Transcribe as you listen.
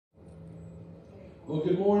Well,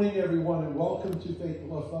 good morning, everyone, and welcome to Faith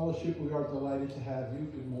and Love Fellowship. We are delighted to have you.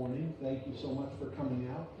 Good morning. Thank you so much for coming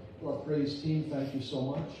out. To our praise team, thank you so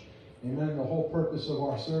much. Amen. The whole purpose of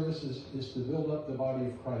our service is to build up the body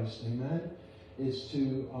of Christ. Amen. It's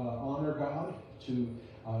to honor God, to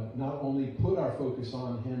not only put our focus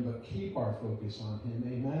on Him, but keep our focus on Him.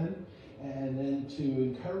 Amen. And then to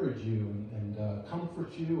encourage you and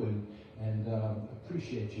comfort you and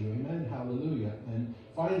appreciate you. Amen. Hallelujah. And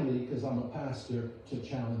finally, because I'm a pastor, to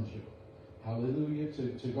challenge you. Hallelujah.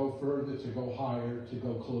 To go further, to go higher, to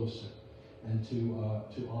go closer, and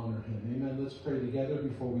to honor Him. Amen. Let's pray together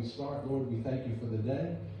before we start. Lord, we thank you for the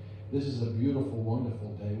day. This is a beautiful,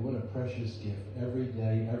 wonderful day. What a precious gift. Every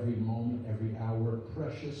day, every moment, every hour.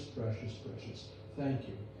 Precious, precious, precious. Thank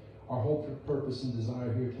you. Our whole purpose and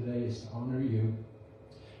desire here today is to honor you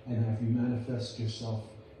and have you manifest yourself,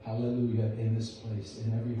 hallelujah, in this place,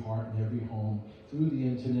 in every heart, in every home, through the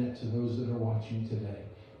internet to those that are watching today.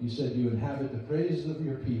 You said you inhabit the praises of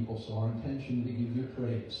your people, so our intention is to give you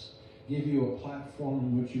praise, give you a platform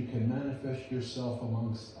in which you can manifest yourself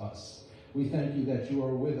amongst us. We thank you that you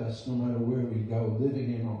are with us no matter where we go,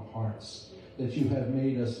 living in our hearts, that you have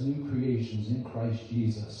made us new creations in Christ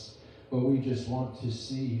Jesus. But we just want to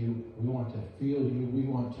see you. We want to feel you. We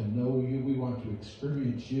want to know you. We want to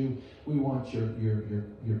experience you. We want your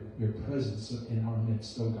presence in our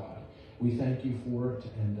midst, oh God. We thank you for it,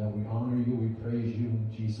 and we honor you. We praise you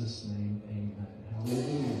in Jesus' name. Amen.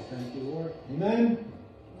 Hallelujah. Thank you, Lord. Amen.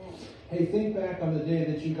 Hey, think back on the day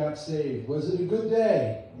that you got saved. Was it a good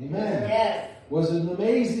day? Amen. Yes. Was it an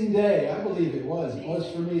amazing day? I believe it was. It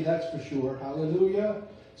was for me, that's for sure. Hallelujah.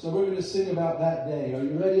 So we're going to sing about that day. Are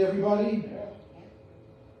you ready, everybody?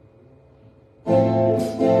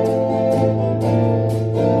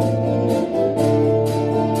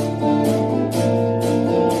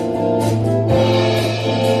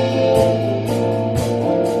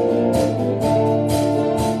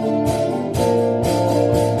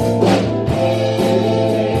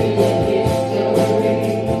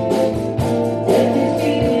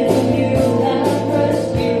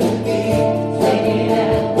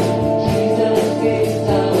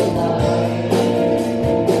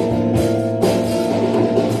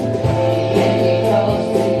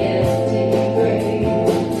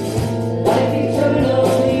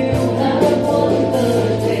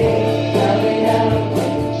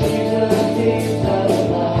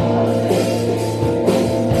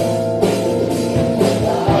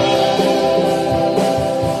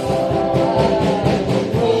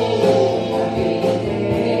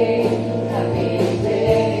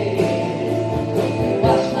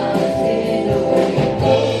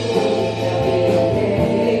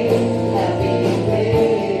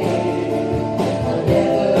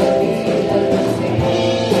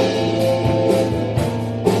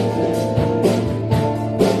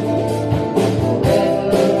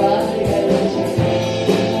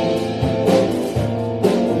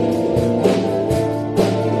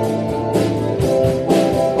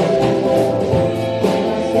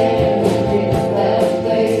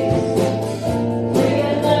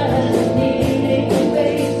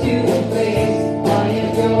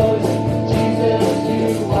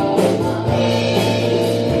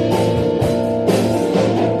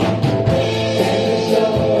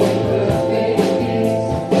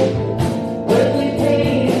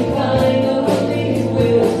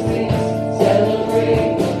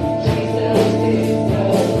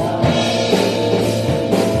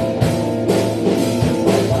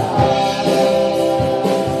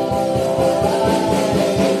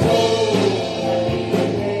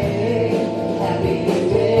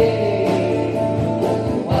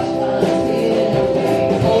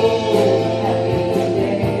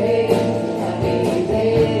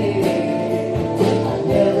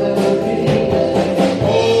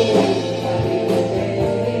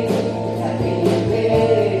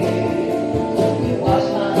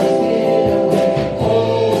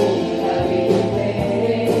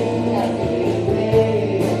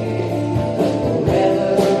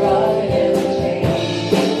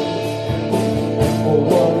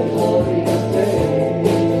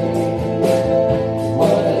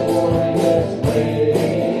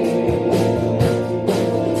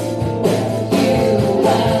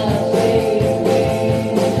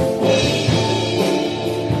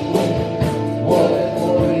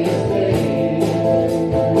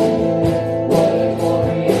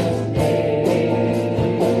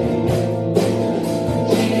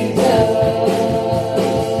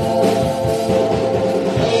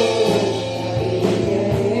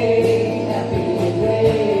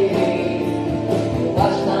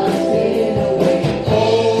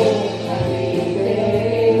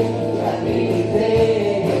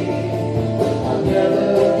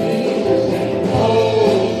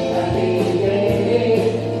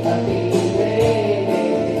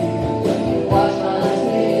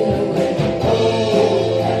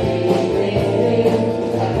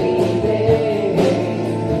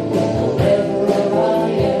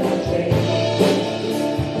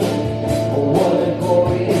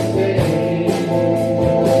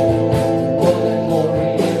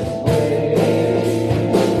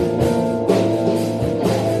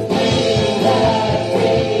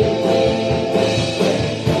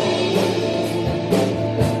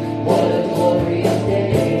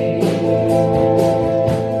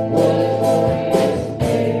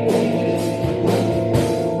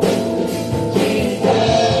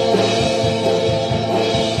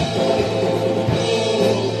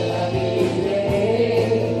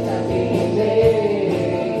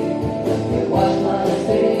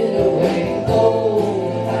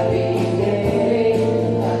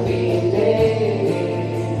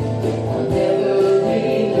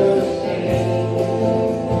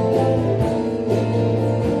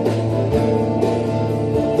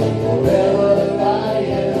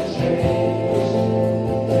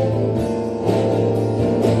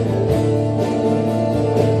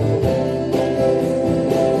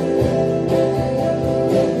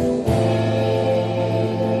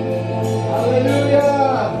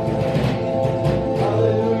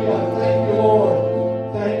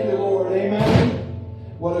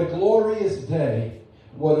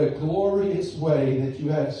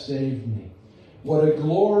 has saved me. What a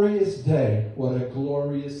glorious day. What a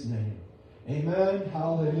glorious name. Amen.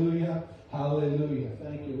 Hallelujah. Hallelujah.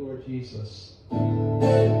 Thank you, Lord Jesus.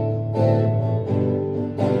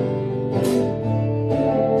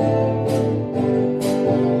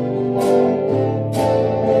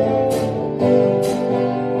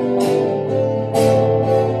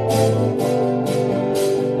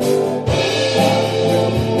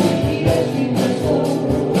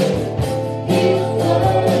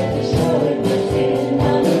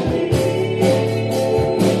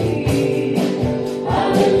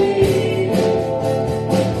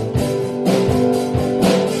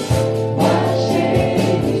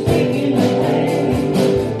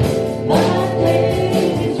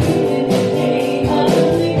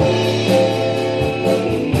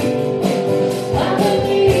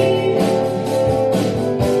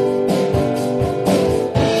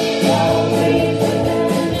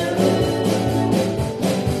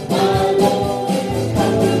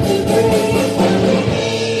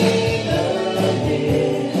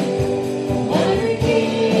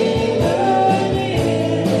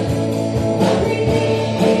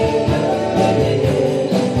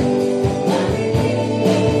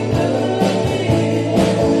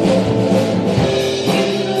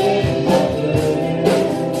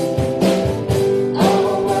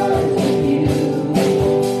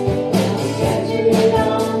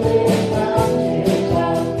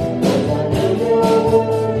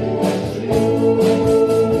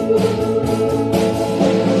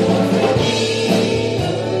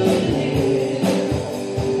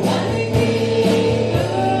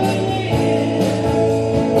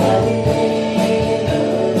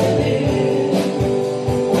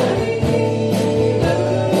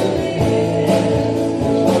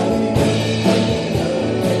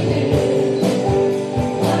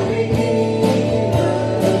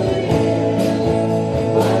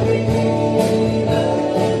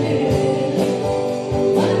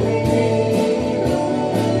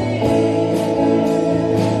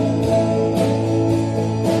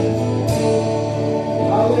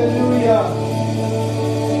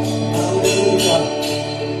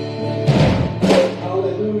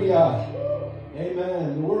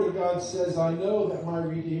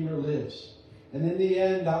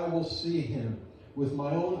 With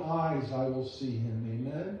my own eyes I will see him.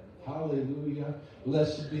 Amen. Hallelujah.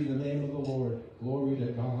 Blessed be the name of the Lord. Glory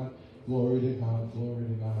to God. Glory to God. Glory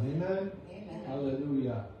to God. Amen. Amen.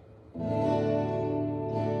 Hallelujah.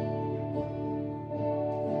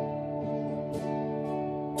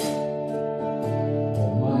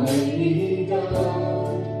 Almighty God.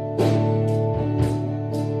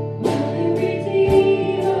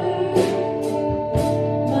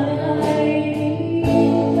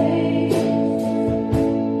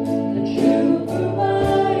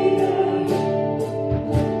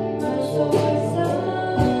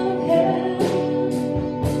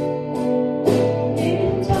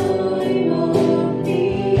 In time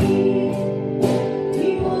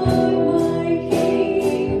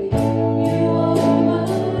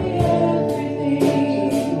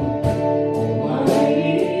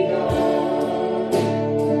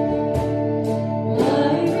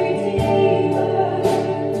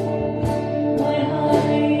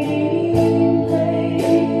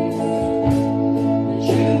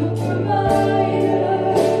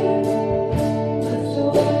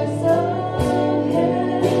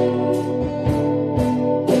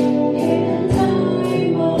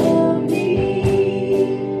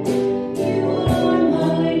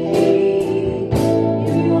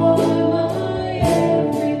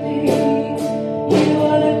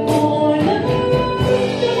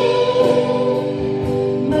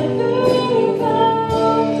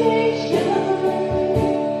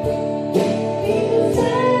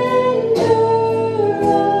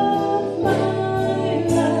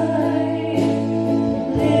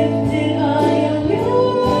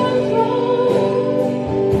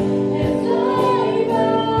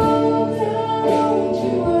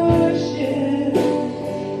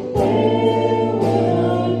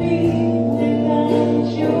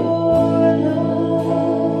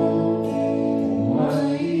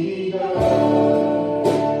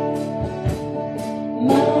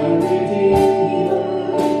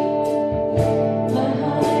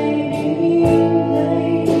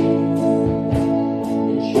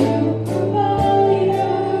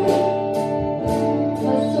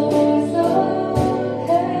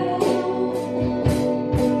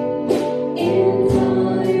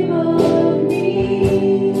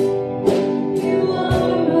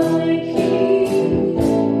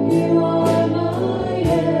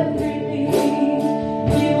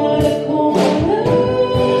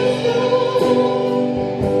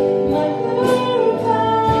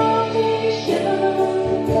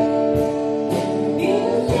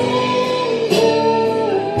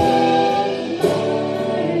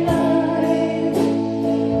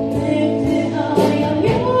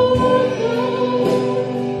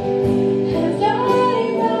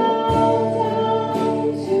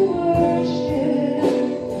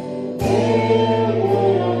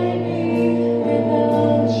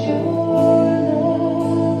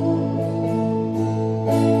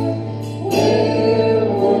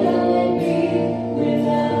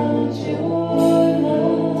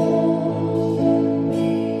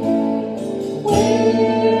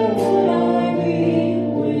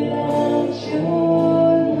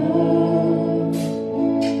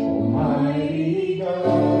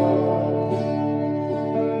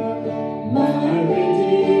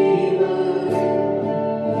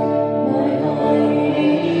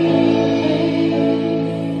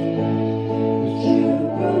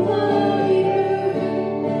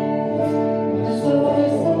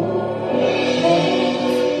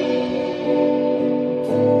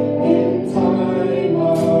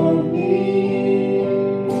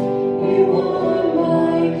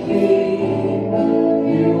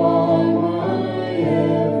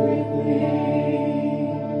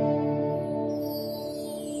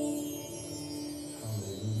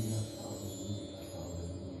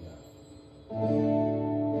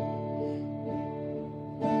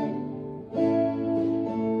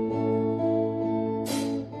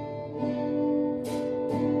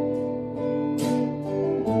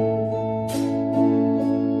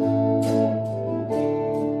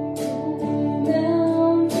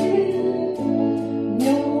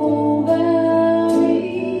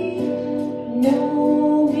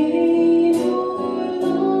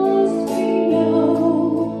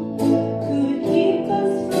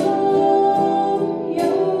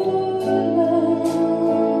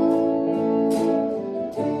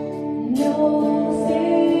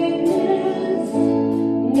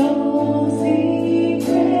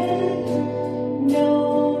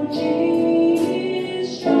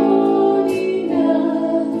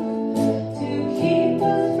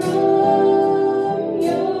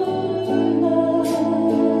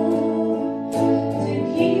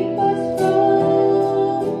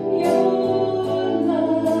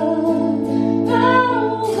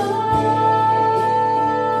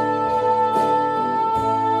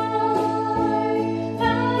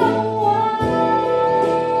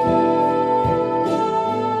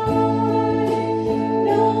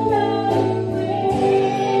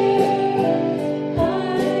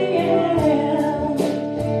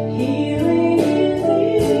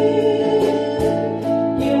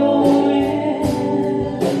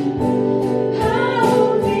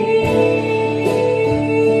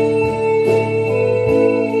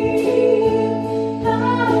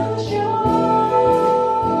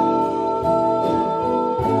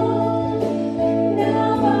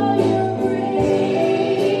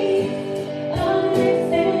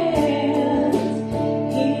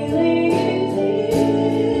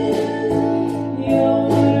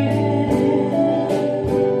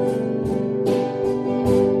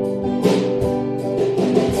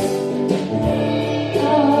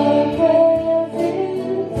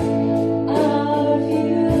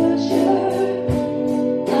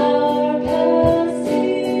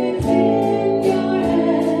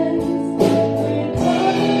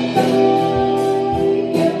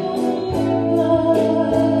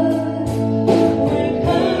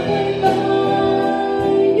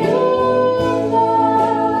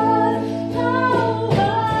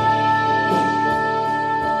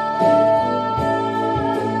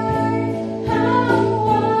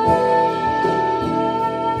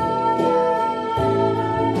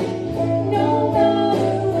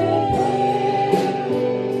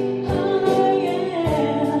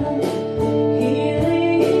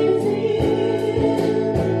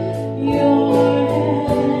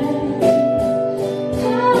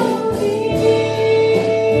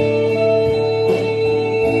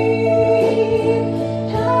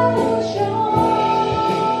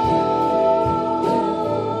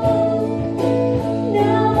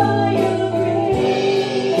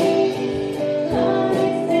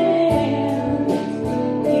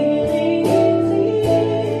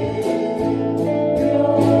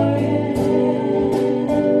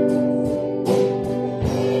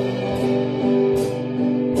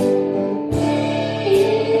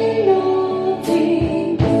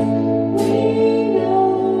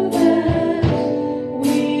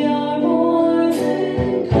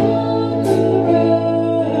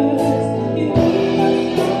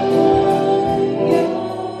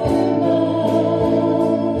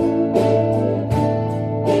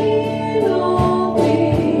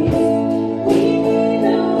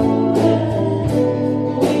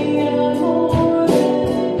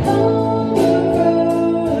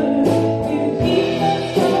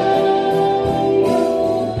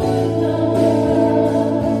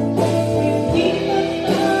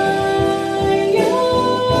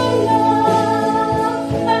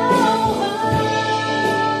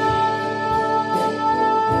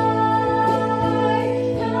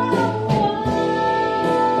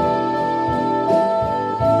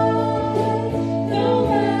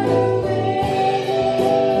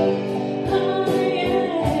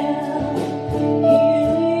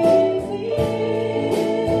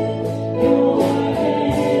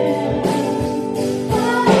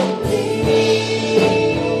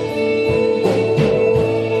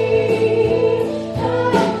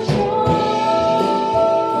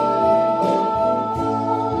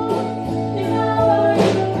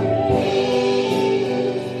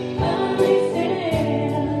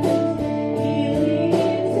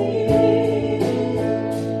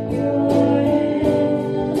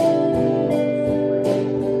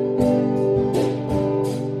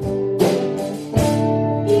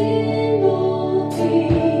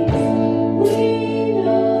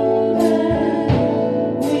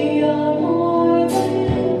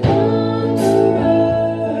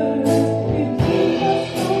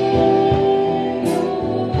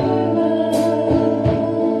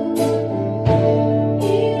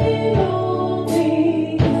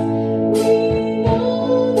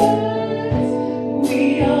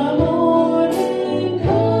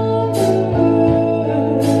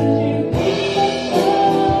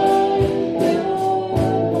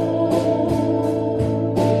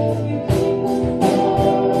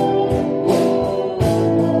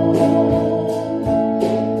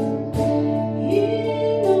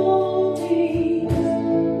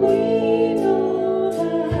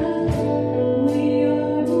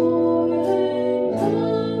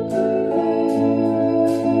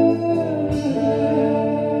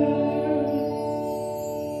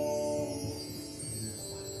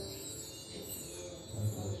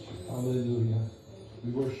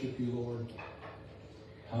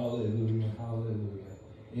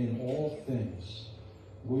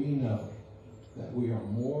we know that we are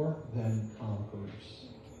more than conquerors.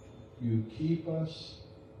 You keep us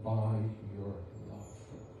by your love.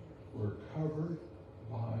 We're covered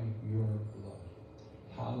by your blood.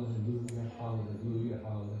 Hallelujah, hallelujah,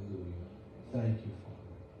 hallelujah. Thank you,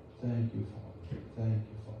 Father. Thank you, Father. Thank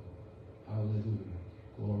you, Father. Hallelujah.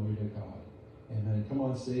 Glory to God. Amen. Come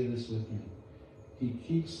on, say this with me. He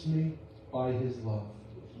keeps me by his love.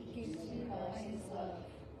 He keeps me by his love.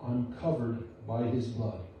 I'm covered by his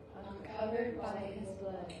blood. I'm covered by his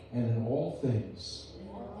blood. And in all things, In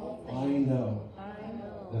all I things, know I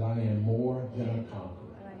know that I am more than a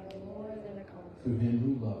conqueror I am more than a conqueror. through him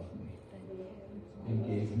who loved me And and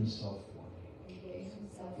gave himself for me. he gave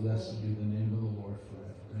himself Blessed for be me. the name of the Lord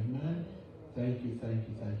forever. Amen. Thank you, thank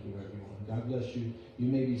you, thank you, everyone. God bless you. You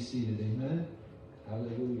may be seated. Amen.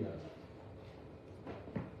 Hallelujah.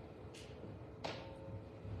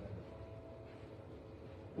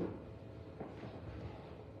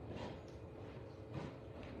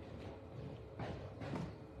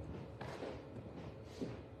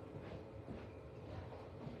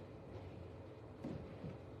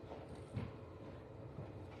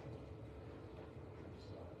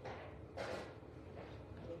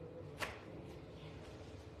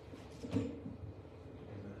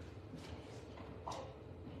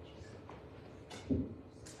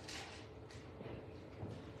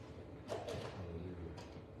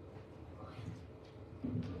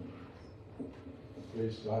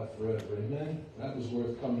 Praise God forever. Amen. That was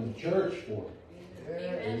worth coming to church for.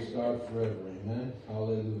 Praise God forever. Amen.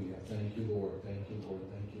 Hallelujah. Thank you, Lord. Thank you, Lord.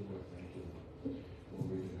 Thank you, Lord. Thank you, Lord.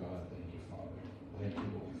 Glory to God. Thank you, Father. Thank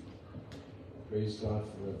you, Lord. Praise God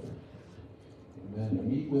forever. Amen. To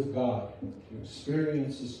meet with God, to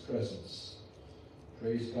experience his presence.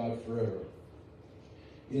 Praise God forever.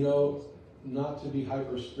 You know, not to be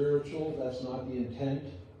hyper spiritual, that's not the intent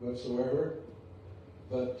whatsoever.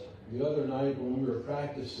 But the other night when we were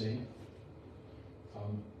practicing,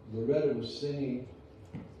 Loretta was singing,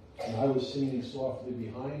 and I was singing softly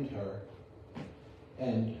behind her,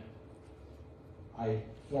 and I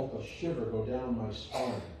felt a shiver go down my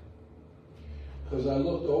spine. Because I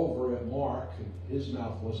looked over at Mark, and his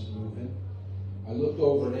mouth wasn't moving. I looked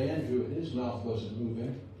over at Andrew, and his mouth wasn't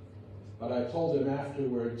moving. But I told him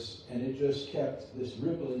afterwards, and it just kept this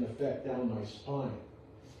rippling effect down my spine.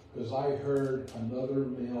 Because I heard another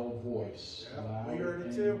male voice, loud we heard it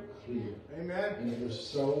and too. clear. Amen. And it was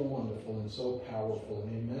so wonderful and so powerful.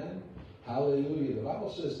 Amen. Hallelujah. The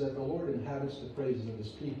Bible says that the Lord inhabits the praises of his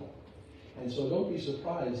people. And so don't be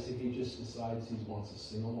surprised if he just decides he wants to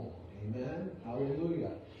sing along. Amen.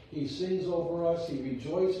 Hallelujah. He sings over us. He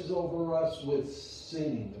rejoices over us with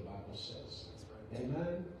singing, the Bible says.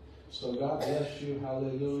 Amen. So God bless you.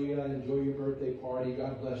 Hallelujah. Enjoy your birthday party.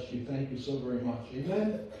 God bless you. Thank you so very much.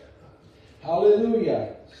 Amen.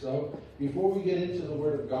 Hallelujah. So before we get into the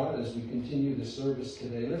Word of God as we continue the service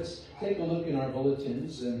today, let's take a look in our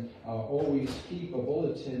bulletins, and always keep a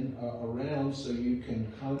bulletin around so you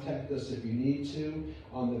can contact us if you need to.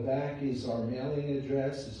 On the back is our mailing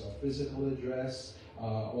address, is our physical address,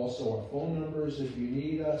 also our phone numbers if you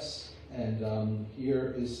need us. And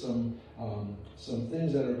here is some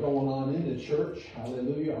things that are going on in the church.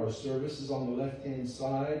 Hallelujah. Our service is on the left-hand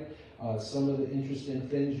side. Some of the interesting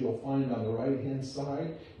things you'll find on the right-hand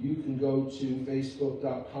side. You can go to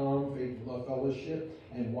facebook.com, Faith Love Fellowship,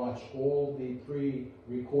 and watch all the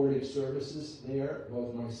pre-recorded services there,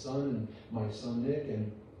 both my son and my son Nick,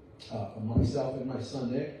 and myself and my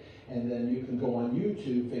son Nick. And then you can go on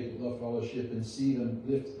YouTube, Faith Love Fellowship, and see them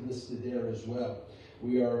listed there as well.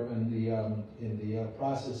 We are in the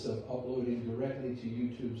process of uploading directly to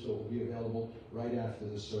YouTube, so it will be available right after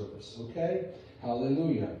the service. Okay?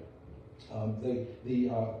 Hallelujah.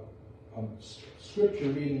 Scripture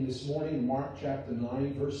reading this morning, Mark chapter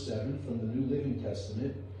 9, verse 7 from the New Living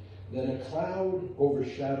Testament. Then a cloud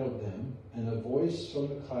overshadowed them, and a voice from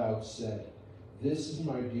the cloud said, "This is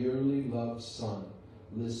my dearly loved Son.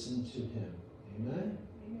 Listen to him." Amen?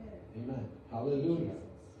 Amen. Amen. Hallelujah.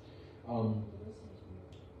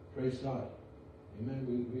 Praise God. Amen.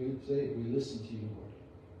 We say we listen to you, Lord.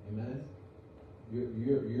 Amen.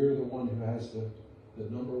 You're the one who has the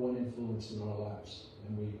number one influence in our lives.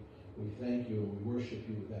 And we thank you and we worship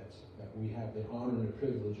you that we have the honor and the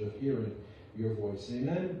privilege of hearing your voice.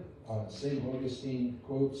 Amen. St. Augustine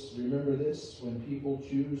quotes, "Remember this, when people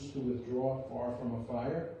choose to withdraw far from a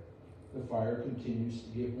fire, the fire continues to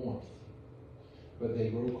give warmth, but they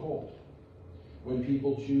grow cold. When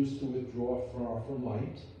people choose to withdraw far from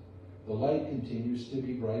light, the light continues to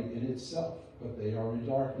be bright in itself, but they are in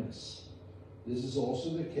darkness. This is also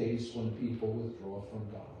the case when people withdraw from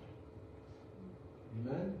God."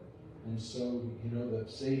 Amen? And so, the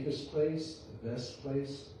safest place, the best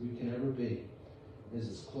place we can ever be is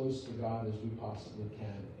as close to God as we possibly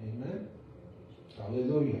can. Amen?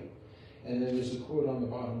 Hallelujah. And then there's a quote on the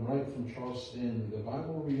bottom right from Charles Stanley. The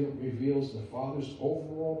Bible reveals the Father's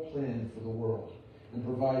overall plan for the world and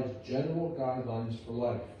provides general guidelines for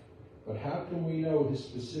life. But how can we know his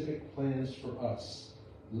specific plans for us?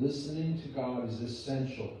 Listening to God is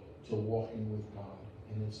essential to walking with God.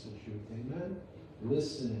 And it's the truth. Amen?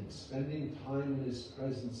 Listening, spending time in his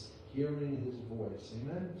presence, hearing his voice.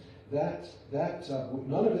 Amen?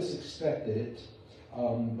 None of us expected it,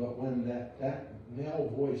 but when that male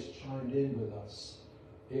voice chimed in with us,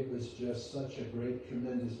 it was just such a great,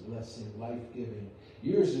 tremendous blessing, life-giving.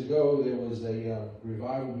 Years ago, there was a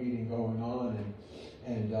revival meeting going on,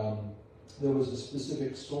 and there was a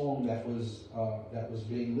specific song that was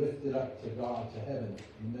being lifted up to God, to heaven.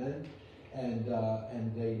 Amen? And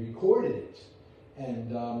they recorded it.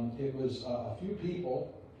 And it was a few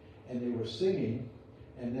people, and they were singing,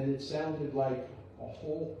 and then it sounded like a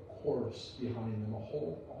whole chorus behind them, a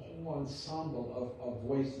whole ensemble of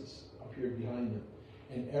voices appeared behind them.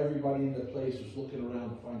 And everybody in the place was looking around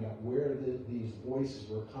to find out where these voices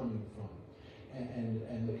were coming from.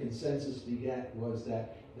 And the consensus was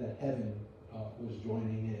that heaven was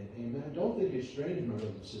joining in. Amen. Don't think it's strange, my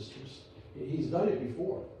brothers and sisters. He's done it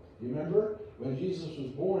before. You remember? When Jesus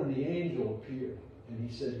was born, the angel appeared. And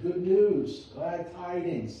he said, good news, glad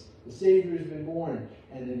tidings. The Savior has been born.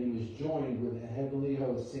 And then he was joined with the heavenly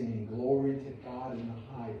host singing, glory to God in the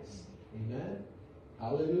highest. Amen?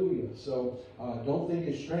 Hallelujah. So don't think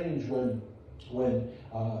it's strange when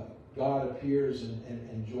God appears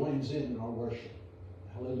and joins in our worship.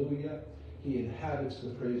 Hallelujah. He inhabits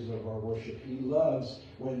the praises of our worship. He loves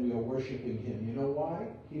when we are worshiping him. You know why?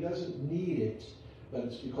 He doesn't need it, but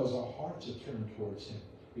it's because our hearts are turned towards him.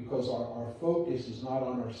 Because our focus is not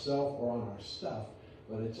on ourselves or on our stuff,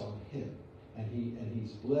 but it's on him. And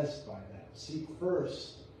he's blessed by that. Seek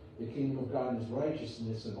first the kingdom of God and his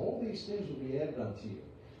righteousness, and all these things will be added unto you.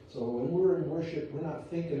 So when we're in worship, we're not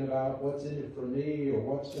thinking about what's in it for me, or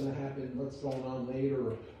what's going to happen, what's going on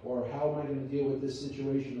later, or how am I going to deal with this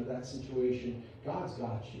situation or that situation. God's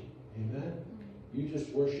got you. Amen? You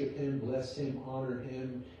just worship him, bless him, honor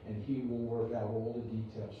him, and he will work out all the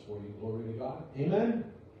details for you. Glory to God. Amen?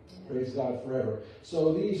 Praise God forever.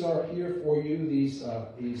 So these are here for you, these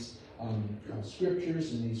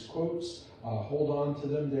scriptures and these quotes. Hold on to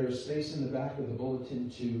them. There's space in the back of the bulletin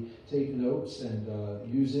to take notes and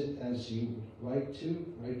use it as you like to.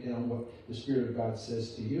 Write down what the Spirit of God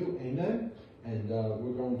says to you. Amen? And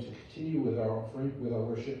we're going to continue with our offering, with our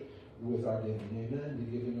worship, with our giving. Amen? The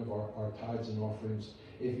giving of our tithes and offerings.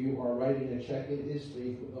 If you are writing a check, it is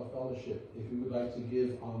Faith Without Fellowship. If you would like to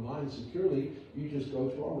give online securely, you just go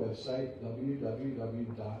to our website,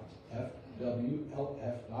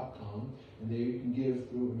 www.fwlf.com, and there you can give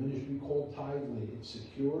through a ministry called Tithely. It's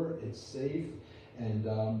secure, it's safe, and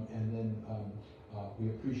then we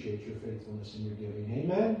appreciate your faithfulness in your giving.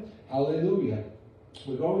 Amen? Hallelujah.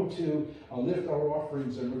 We're going to lift our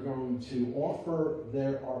offerings, and we're going to offer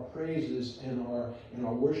our praises and our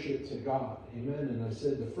worship to God. Amen. And I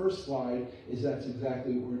said the first slide is that's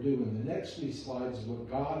exactly what we're doing. The next 3 slides is what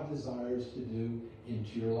God desires to do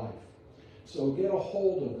into your life. So get a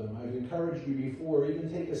hold of them. I've encouraged you before, even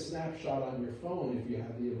take a snapshot on your phone if you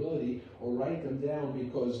have the ability, or write them down,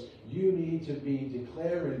 because you need to be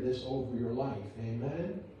declaring this over your life.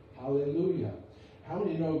 Amen. Hallelujah. How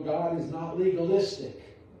many know God is not legalistic,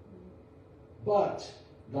 but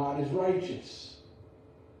God is righteous?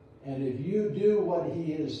 And if you do what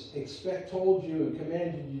he has told you and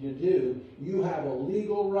commanded you to do, you have a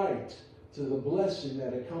legal right to the blessing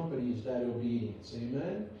that accompanies that obedience.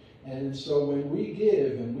 Amen? And so when we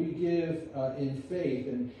give, and we give in faith,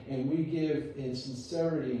 and we give in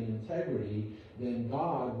sincerity and integrity, then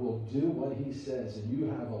God will do what he says, and you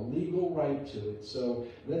have a legal right to it. So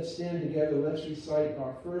let's stand together. Let's recite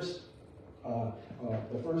our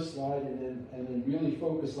the first slide, and then really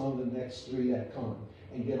focus on the next 3 that come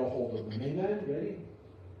and get a hold of them. Amen? Ready?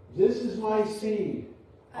 This is my seed.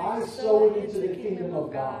 I sow it into the kingdom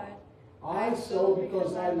of God. I sow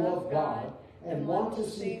because I love God and want to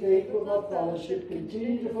see Faith Without Fellowship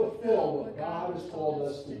continue to fulfill what God has called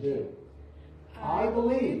us to do. I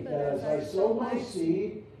believe that as I sow my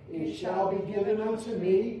seed, it shall be given unto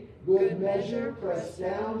me, good measure, pressed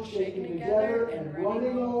down, shaken together, and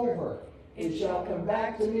running over. It shall come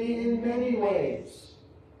back to me in many ways.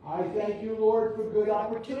 I thank you, Lord, for good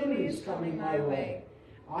opportunities coming my way.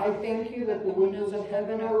 I thank you that the windows of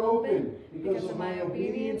heaven are open because of my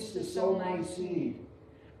obedience to sow my seed.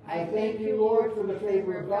 I thank you, Lord, for the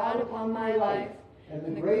favor of God upon my life, and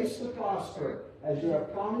the grace to prosper as you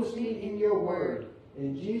have promised me in your word.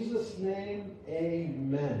 In Jesus' name,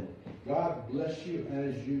 amen. God bless you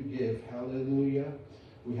as you give. Hallelujah.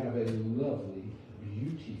 We have a lovely,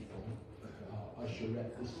 beautiful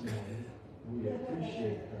usherette this morning. We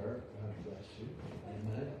appreciate her. God bless you.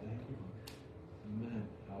 Amen. Thank you. Amen.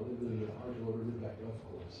 Hallelujah. Our daughter Rebecca,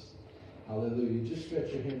 of course. Hallelujah. Just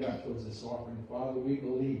stretch your hand out towards this offering. Father, we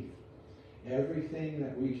believe everything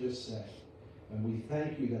that we just said. And we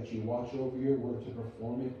thank you that you watch over your word to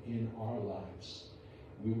perform it in our lives.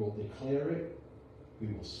 We will declare it. We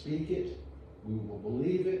will speak it. We will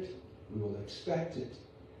believe it. We will expect it.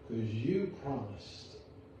 Because you promised.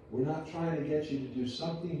 We're not trying to get you to do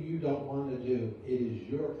something you don't want to do. It is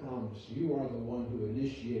your promise. You are the one who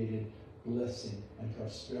initiated blessing and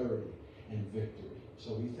prosperity and victory.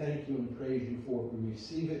 So we thank you and praise you for it. We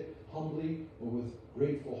receive it humbly but with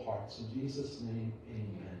grateful hearts. In Jesus' name,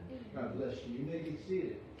 amen. God bless you. You may be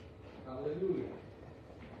seated. Hallelujah.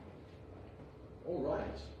 All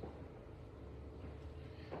right.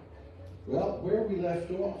 Well, where we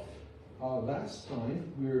left off last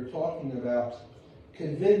time, we were talking about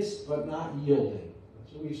convinced but not yielding.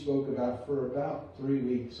 That's what we spoke about for about 3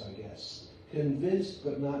 weeks, I guess. Convinced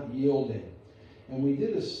but not yielding. And we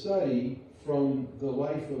did a study from the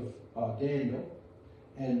life of Daniel,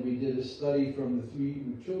 and we did a study from the 3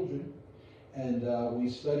 Hebrew children, and we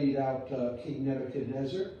studied out King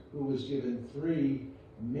Nebuchadnezzar, who was given 3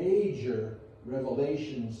 major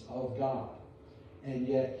revelations of God, and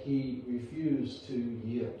yet he refused to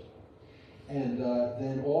yield. And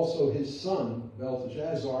then also his son,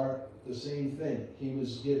 Belteshazzar, the same thing.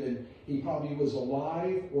 He probably was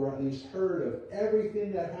alive, or at least heard of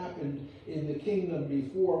everything that happened in the kingdom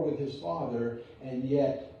before with his father, and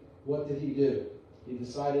yet, what did he do? He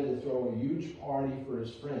decided to throw a huge party for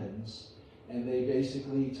his friends, and they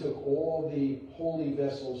basically took all the holy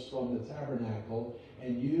vessels from the tabernacle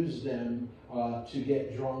and used them to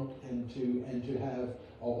get drunk and to have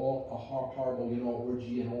a horrible,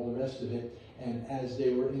 orgy and all the rest of it. And as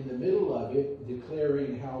they were in the middle of it,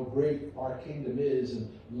 declaring how great our kingdom is, and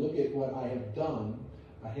look at what I have done,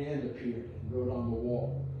 a hand appeared and wrote on the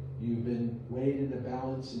wall, "You've been weighed in the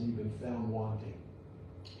balance and you've been found wanting."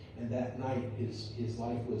 And that night, his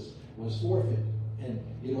life was forfeit. And,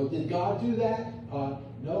 did God do that?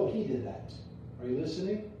 No, he did that. Are you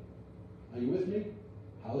listening? Are you with me?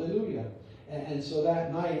 Hallelujah. And so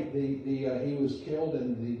that night, he was killed,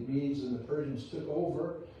 and the Medes and the Persians took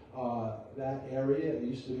over that area. It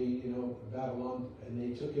used to be, Babylon, and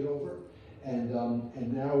they took it over.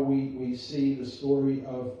 And now we see the story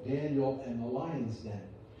of Daniel and the lion's den.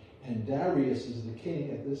 And Darius is the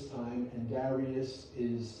king at this time, and Darius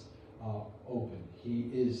is open.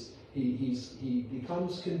 He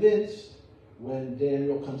becomes convinced when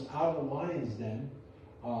Daniel comes out of the lion's den,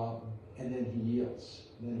 and then he yields.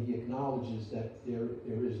 Then he acknowledges that there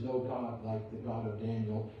is no God like the God of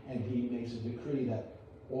Daniel, and he makes a decree that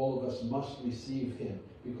all of us must receive him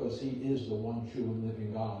because he is the one true and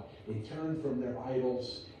living God. They turned from their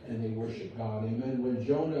idols and they worship God. Amen. When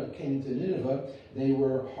Jonah came to Nineveh, they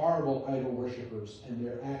were horrible idol worshippers, and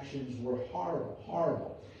their actions were horrible,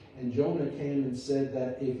 horrible. And Jonah came and said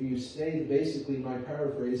that if you stay, basically my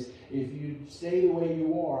paraphrase, if you stay the way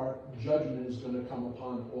you are, judgment is going to come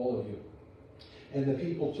upon all of you. And the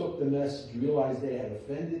people took the message, realized they had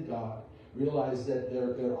offended God, realized that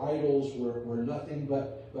their idols were nothing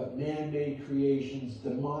but man-made creations,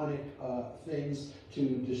 demonic things to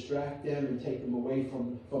distract them and take them away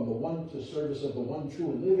from the service of the one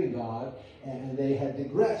true and living God. And they had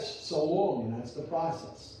digressed so long, and that's the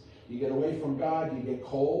process. You get away from God, you get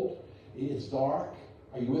cold, it's dark.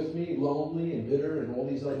 Are you with me? Lonely and bitter and all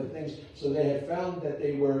these other things. So they had found that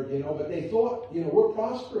they were, but they thought, we're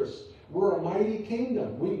prosperous. We're a mighty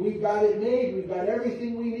kingdom. We've got it made. We've got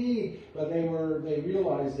everything we need. But they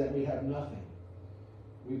realized that we have nothing.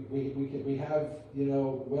 We have,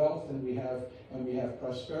 wealth, and we have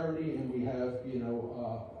prosperity, and we have,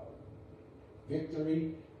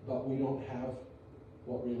 victory, but we don't have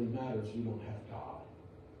what really matters. We don't have God.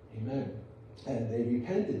 Amen. And they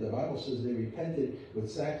repented. The Bible says they repented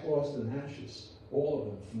with sackcloth and ashes, all of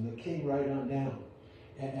them, from the king right on down.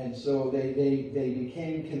 And so they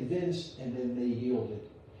became convinced, and then they yielded.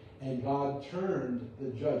 And God turned the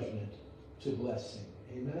judgment to blessing.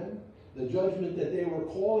 Amen? The judgment that they were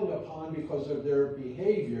calling upon because of their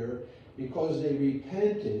behavior, because they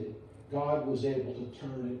repented, God was able to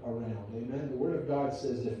turn it around. Amen? The Word of God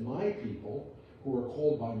says, if my people who are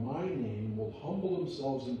called by my name will humble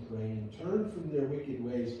themselves and pray and turn from their wicked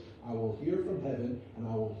ways, I will hear from heaven and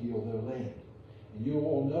I will heal their land. And you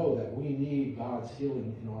all know that we need God's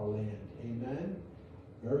healing in our land. Amen?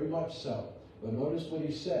 Very much so. But notice what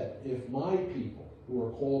he said. If my people, who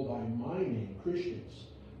are called by my name, Christians,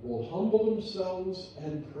 will humble themselves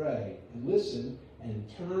and pray and listen and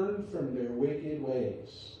turn from their wicked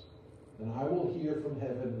ways, then I will hear from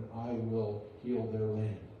heaven and I will heal their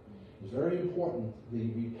land. It's very important.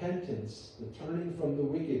 The repentance, the turning from the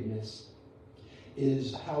wickedness,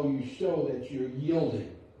 is how you show that you're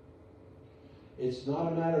yielding. It's not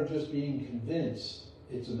a matter of just being convinced.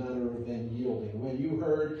 It's a matter of then yielding. When you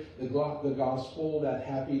heard the gospel that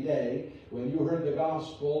happy day, when you heard the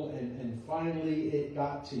gospel and finally it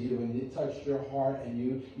got to you and it touched your heart and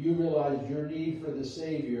you realized your need for the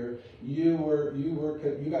Savior, you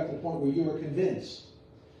got to the point where you were convinced.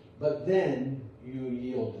 But then you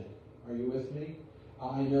yielded. Are you with me?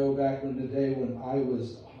 I know back in the day when I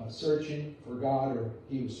was searching for God, or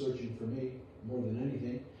He was searching for me more than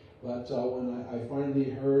anything. But when I finally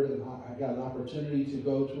heard and I got an opportunity to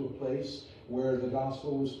go to a place where the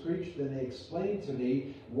gospel was preached, and they explained to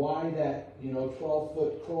me why that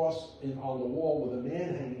 12-foot cross on the wall with a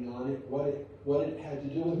man hanging on it, what it had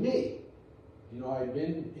to do with me. I'd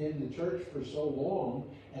been in the church for so long,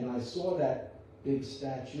 and I saw that big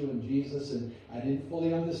statue and Jesus, and I didn't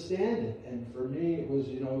fully understand it. And for me, it was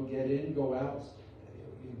get in, go out.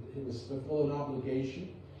 It was fulfill an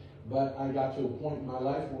obligation. But I got to a point in my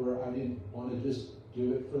life where I didn't want to just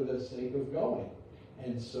do it for the sake of going.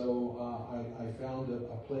 And so I found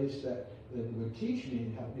a place that would teach me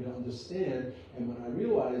and help me to understand. And when I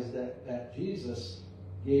realized that Jesus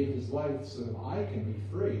gave his life so that I can be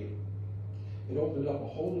free, it opened up a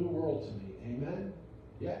whole new world to me. Amen?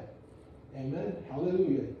 Yeah. Amen?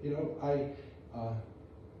 Hallelujah. I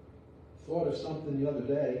thought of something the other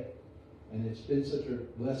day, and it's been such a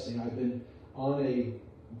blessing. I've been on a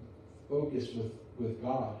focus with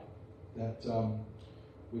God that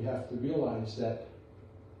we have to realize that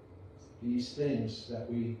these things that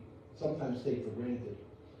we sometimes take for granted,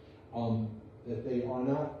 that they are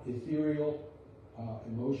not ethereal,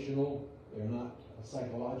 emotional, they're not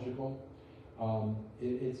psychological.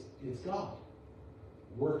 It's God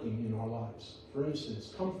working in our lives. For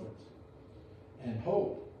instance, comfort and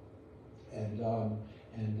hope and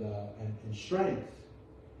strength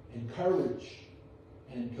and courage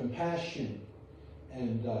and compassion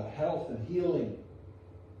and health and healing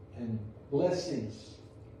and blessings,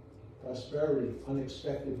 prosperity,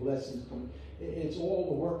 unexpected blessings coming. It's all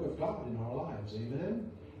the work of God in our lives.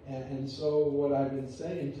 Amen? And so what I've been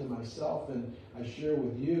saying to myself, and I share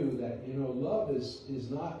with you, that love is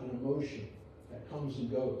not an emotion that comes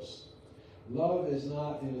and goes. Love is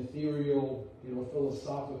not an ethereal,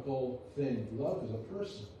 philosophical thing. Love is a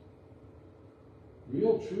person.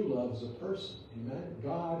 Real true love is a person. Amen?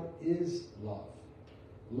 God is love.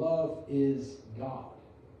 Love is God.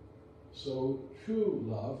 So true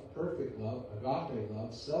love, perfect love, agape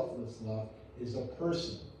love, selfless love is a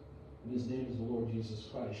person. And his name is the Lord Jesus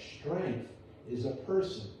Christ. Strength is a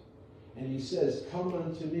person. And he says, come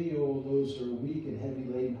unto me, all those who are weak and heavy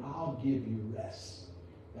laden, I'll give you rest.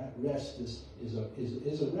 That rest is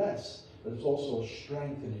a rest, but it's also a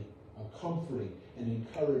strengthening, a comforting, an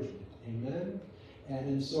encouragement. Amen?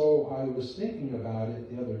 And so I was thinking about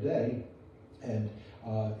it the other day, and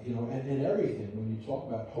and everything. When you talk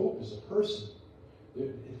about hope as a person,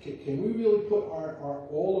 can we really put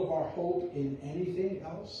all of our hope in anything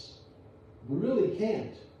else? We really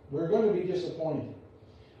can't. We're going to be disappointed.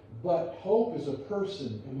 But hope is a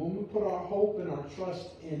person, and when we put our hope and our trust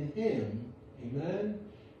in him, amen,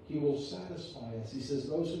 he will satisfy us. He says,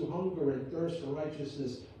 those who hunger and thirst for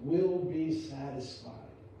righteousness will be satisfied.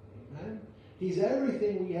 Amen. He's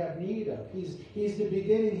everything we have need of. He's the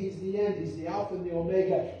beginning, he's the end, he's the Alpha and the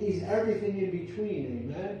Omega. He's everything in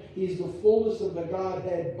between, amen. He's the fullness of the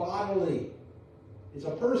Godhead bodily. It's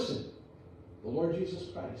a person, the Lord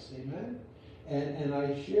Jesus Christ, amen. And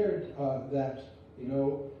I shared that,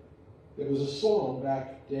 there was a song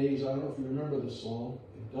back days, I don't know if you remember the song,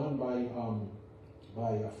 done by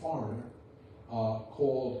a foreigner,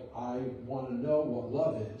 called I Want to Know What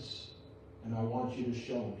Love Is, and I Want You to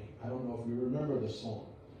Show Me. I don't know if you remember the song,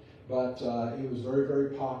 but it was very, very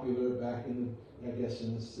popular back in the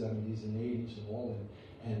 70s and 80s and all.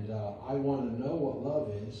 And I want to know what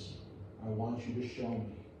love is. I want you to show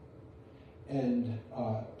me. And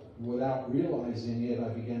without realizing it, I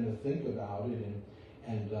began to think about it,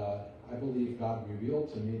 and I believe God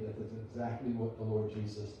revealed to me that that's exactly what the Lord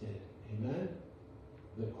Jesus did. Amen?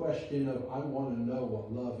 The question of I want to know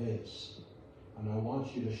what love is, and I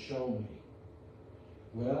want you to show me.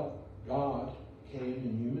 Well, God came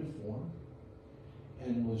in human form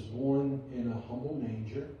and was born in a humble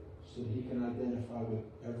manger so that he can identify with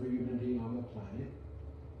every human being on the planet.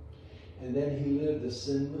 And then he lived a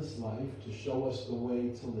sinless life to show us the way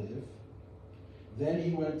to live. Then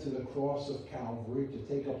he went to the cross of Calvary to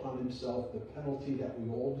take upon himself the penalty that we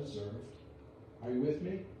all deserved. Are you with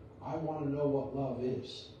me? I want to know what love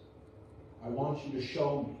is. I want you to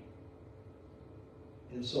show me.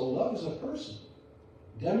 And so love is a person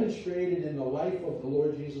demonstrated in the life of the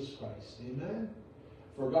Lord Jesus Christ. Amen?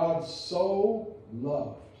 For God so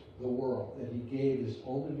loved the world that he gave his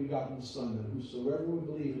only begotten Son, that whosoever would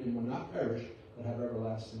believe in him will not perish, but have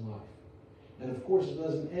everlasting life. And of course it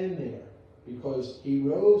doesn't end there, because he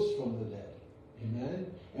rose from the dead.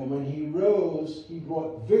 Amen? And when he rose, he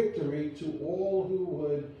brought victory to all who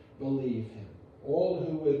would believe him. All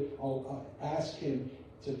who would ask him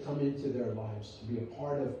to come into their lives, to be a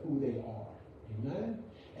part of who they are. Amen?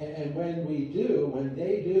 And when we do, when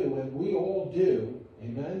they do, when we all do,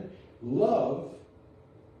 amen, love,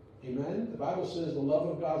 amen, the Bible says the love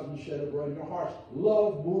of God has been shed abroad in your hearts.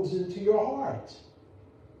 Love moves into your heart.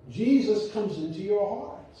 Jesus comes into your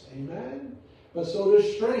heart. Amen? But so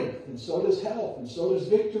does strength, and so does health, and so does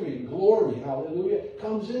victory and glory. Hallelujah.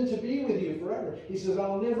 Comes in to be with you forever. He says,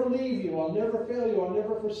 I'll never leave you. I'll never fail you. I'll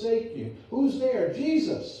never forsake you. Who's there?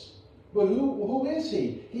 Jesus. But who is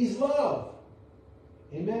he? He's love.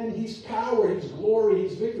 Amen. He's power. He's glory.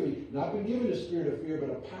 He's victory. Not been given a spirit of fear, but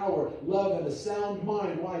a power, love, and a sound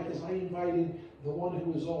mind. Why? Because I invited the one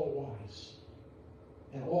who is all wise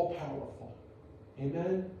and all powerful.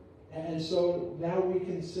 Amen. And so now we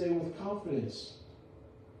can say with confidence,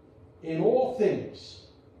 in all things,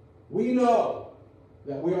 we know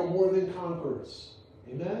that we are more than conquerors.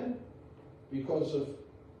 Amen? Because of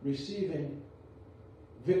receiving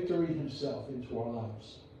victory himself into our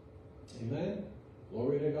lives. Amen?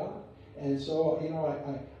 Glory to God. And so,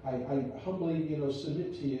 I humbly,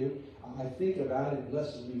 submit to you. I think about it. It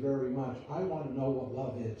blesses me very much. I want to know what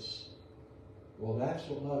love is. Well, that's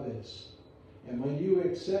what love is. And when you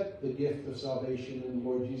accept the gift of salvation in the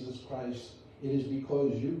Lord Jesus Christ, it is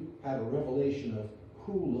because you had a revelation of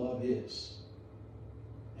who love is.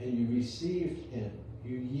 And you received him.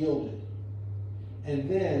 You yielded. And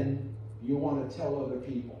then you want to tell other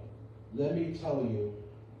people. Let me tell you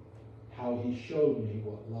how he showed me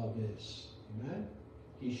what love is. Amen?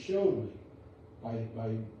 He showed me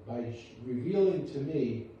by revealing to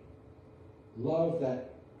me love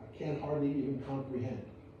that I can't hardly even comprehend.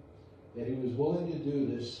 That he was willing to do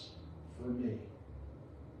this for me.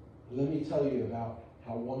 Let me tell you about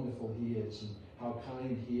how wonderful he is and how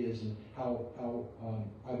kind he is and how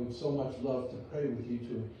I would so much love to pray with you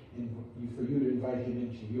for you to invite him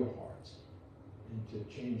into your heart and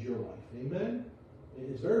to change your life. Amen?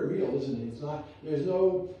 It's very real, isn't it? It's not, you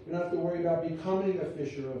don't have to worry about becoming a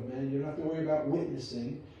fisher of men. You don't have to worry about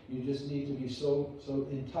witnessing. You just need to be so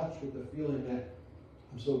in touch with the feeling that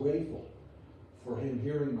I'm so grateful for him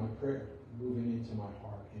hearing my prayer, moving into my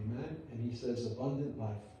heart. Amen? And he says abundant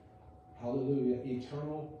life, hallelujah,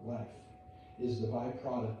 eternal life is the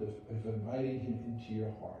byproduct of inviting him into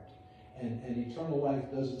your heart. And eternal life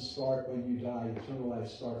doesn't start when you die. Eternal life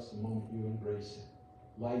starts the moment you embrace him.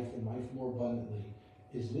 Life and life more abundantly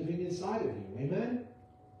is living inside of you. Amen?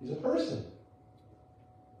 He's a person.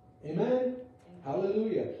 Amen?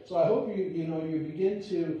 Hallelujah. So I hope you begin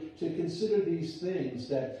to consider these things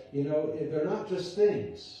that, they're not just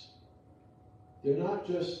things. They're not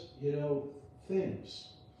just, things.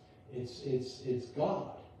 It's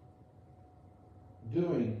God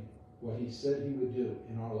doing what he said he would do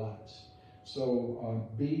in our lives. So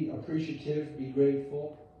be appreciative, be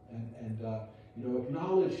grateful, and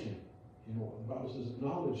acknowledge him. The Bible says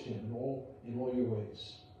acknowledge him in all your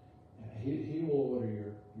ways. He will order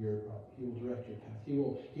he will direct your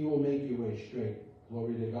path. He will make your way straight.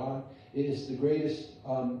 Glory to God. It is the greatest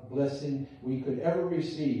blessing we could ever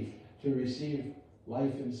receive, to receive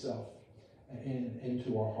life himself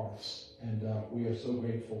into our hearts. And we are so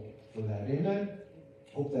grateful for that. Amen?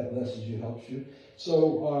 Hope that blesses you, helps you.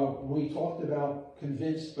 So we talked about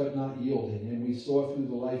convinced but not yielding. And we saw through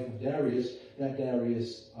the life of Darius that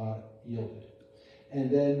Darius yielded. And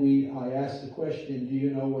then I asked the question, do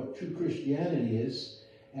you know what true Christianity is?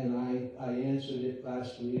 And I answered it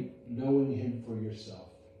last week, knowing him for yourself.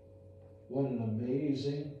 What an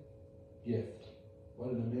amazing gift.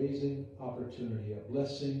 What an amazing opportunity, a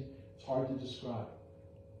blessing. It's hard to describe.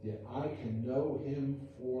 Yet I can know him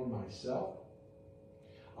for myself.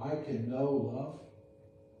 I can know love.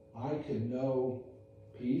 I can know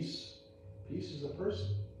peace. Peace is a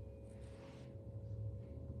person.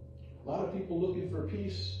 A lot of people looking for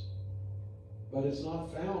peace, but it's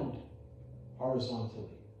not found horizontally.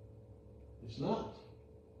 It's not.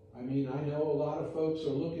 I mean, I know a lot of folks are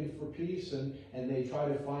looking for peace, and they try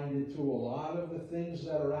to find it through a lot of the things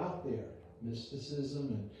that are out there.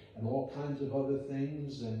 Mysticism and all kinds of other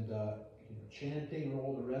things, and chanting and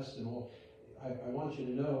all the rest and all. I want you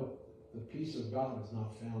to know the peace of God is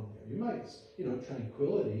not found there. You might,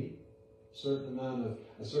 tranquility, a certain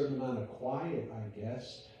amount of quiet, I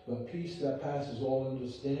guess, but peace that passes all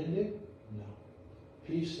understanding, no.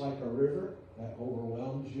 Peace like a river that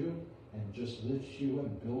overwhelms you and just lifts you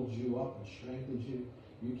and builds you up and strengthens you.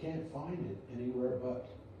 You can't find it anywhere but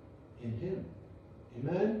in Him.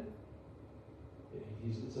 Amen?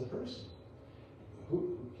 It's a person.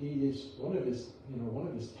 Who he is, one of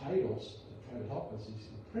his titles to try to help us is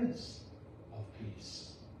the Prince of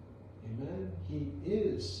Peace. Amen? He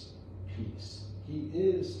is peace. He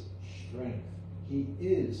is strength. He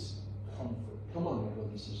is comfort. Come on, my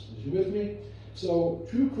brothers and sisters. You with me? So,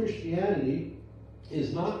 true Christianity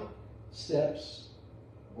is not steps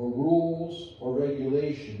or rules or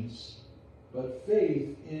regulations, but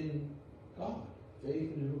faith in God.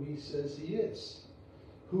 Faith in who He says He is.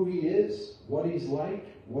 Who He is, what He's like,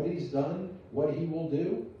 what He's done, what He will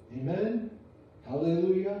do. Amen?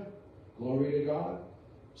 Hallelujah. Glory to God.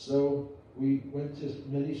 So, we went to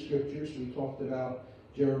many scriptures. We talked about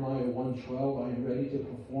Jeremiah 1:12. I am ready to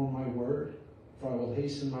perform my word, for I will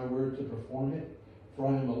hasten my word to perform it. For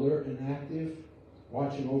I am alert and active,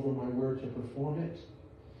 watching over my word to perform it.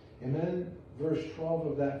 Amen. Verse 12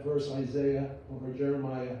 of that verse, Isaiah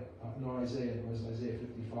 55,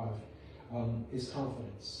 is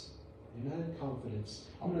confidence. Amen. Confidence.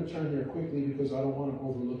 I'm going to turn there quickly because I don't want to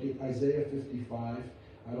overlook it. Isaiah 55.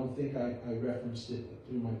 I don't think I referenced it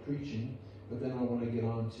through my preaching, but then I want to get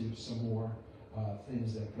on to some more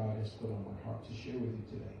things that God has put on my heart to share with you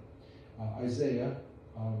today. Isaiah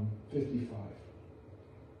 55.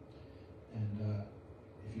 And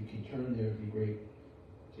if you can turn there, it'd be great.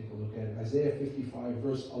 Take a look at it. Isaiah 55,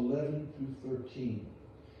 verse 11 through 13.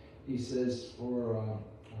 He says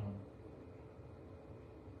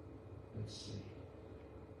let's see.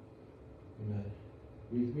 Amen.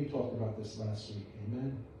 We talked about this last week.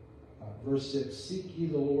 Amen. Verse 6, seek ye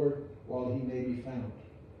the Lord while He may be found.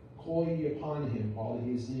 Call ye upon Him while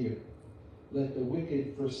He is near. Let the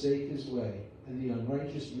wicked forsake his way, and the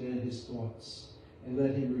unrighteous man his thoughts. And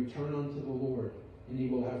let him return unto the Lord, and He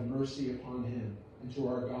will have mercy upon him, and to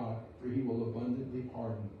our God, for He will abundantly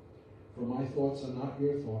pardon. For my thoughts are not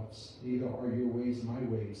your thoughts, neither are your ways my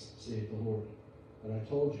ways, saith the Lord. But I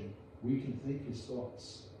told you, we can think His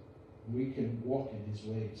thoughts. We can walk in His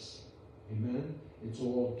ways. Amen? It's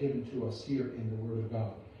all given to us here in the Word of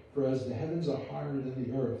God. For as the heavens are higher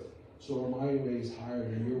than the earth, so are my ways higher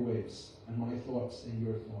than your ways, and my thoughts than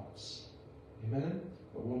your thoughts. Amen?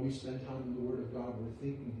 But when we spend time in the Word of God, we're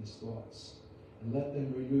thinking His thoughts. And let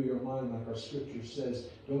them renew your mind, like our scripture says.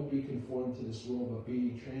 Don't be conformed to this world, but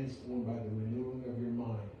be transformed by the renewing of your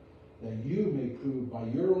mind, that you may prove by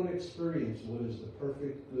your own experience what is the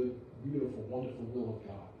perfect, good, beautiful, wonderful will of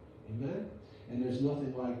God. Amen? And there's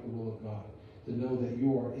nothing like the will of God, to know that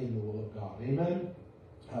you are in the will of God. Amen?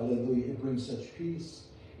 Hallelujah. It brings such peace.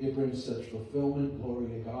 It brings such fulfillment. Glory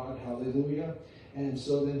to God. Hallelujah. And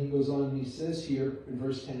so then he goes on and he says here in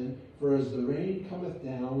verse 10, for as the rain cometh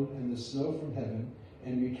down and the snow from heaven,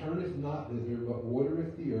 and returneth not thither, but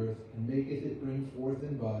watereth the earth, and maketh it bring forth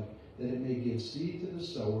in bud, that it may give seed to the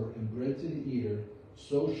sower and bread to the eater,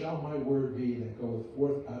 so shall my word be that goeth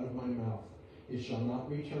forth out of my mouth. It shall not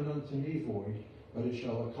return unto me void, but it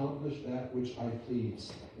shall accomplish that which I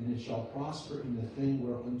please, and it shall prosper in the thing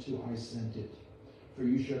whereunto I sent it. For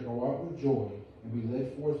you shall go out with joy, and be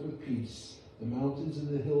led forth with peace. The mountains and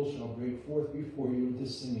the hills shall break forth before you into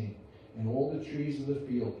singing, and all the trees of the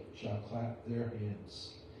field shall clap their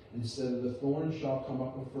hands. Instead of the thorn shall come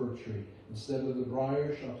up a fir tree, instead of the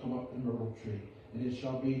briar shall come up the myrtle tree, and it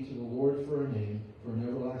shall be to the Lord for a name, for an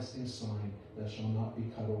everlasting sign that shall not be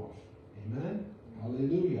cut off. Amen?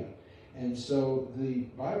 Hallelujah. And so the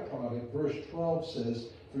byproduct, verse 12 says,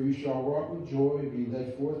 for you shall walk with joy and be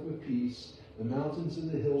led forth with peace. The mountains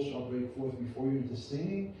and the hills shall break forth before you into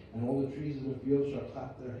singing, and all the trees of the field shall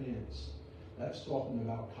clap their hands. That's talking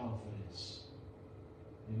about confidence.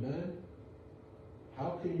 Amen?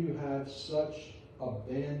 How can you have such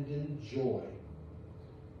abandoned joy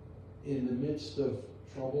in the midst of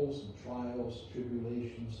troubles and trials,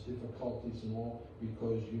 tribulations, difficulties and all?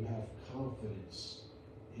 Because you have confidence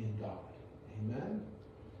in God. Amen?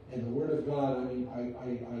 And the Word of God,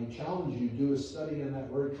 I challenge you, do a study on that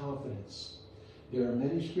word confidence. There are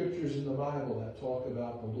many scriptures in the Bible that talk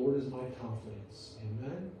about the Lord is my confidence.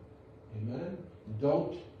 Amen? Amen?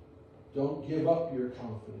 Don't Don't give up your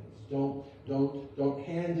confidence. Don't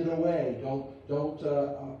hand it away.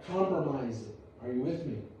 Don't compromise it. Are you with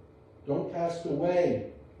me? Don't cast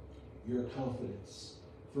away your confidence.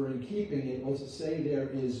 For in keeping it, what's it say? There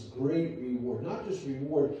is great reward. Not just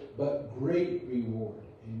reward, but great reward.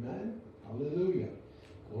 Amen? Hallelujah.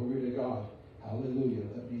 Glory to God. Hallelujah.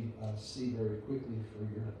 Let me see very quickly for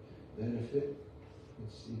your benefit.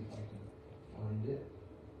 Let's see if I can find it.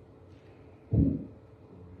 Glory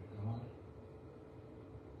to God.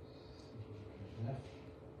 Left.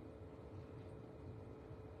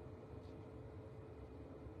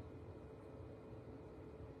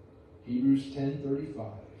 Hebrews 10:35.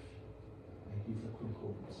 Thank you for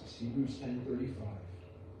concordance. It's Hebrews 10:35.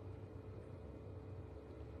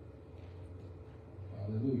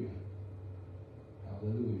 Hallelujah.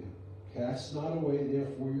 Hallelujah. Cast not away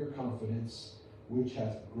therefore your confidence, which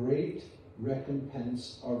hath great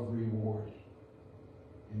recompense of reward.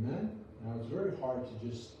 Amen? Now it's very hard to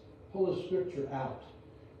just pull a scripture out,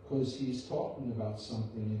 because he's talking about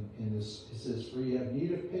something in this. It says, for ye have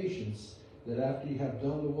need of patience, that after you have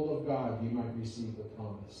done the will of God, you might receive the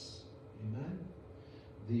promise. Amen?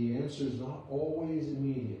 The answer is not always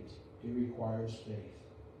immediate. It requires faith.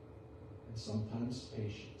 And sometimes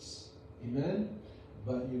patience. Amen?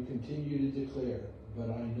 But you continue to declare, but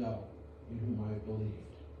I know in whom I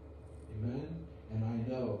believed. Amen? And I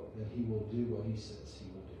know that he will do what he says he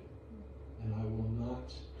will do. And I will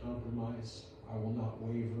not compromise. I will not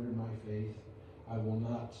waver in my faith. I will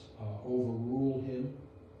not overrule him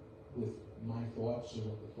with my thoughts or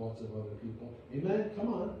the thoughts of other people. Amen?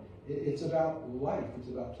 Come on. It's about life. It's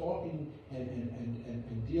about talking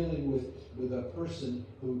and dealing with a person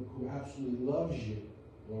who absolutely loves you.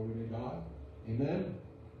 Glory to God. Amen?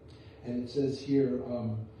 And it says here,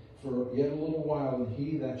 for yet a little while, and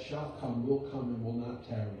he that shall come will come and will not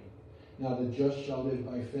tarry. Now the just shall live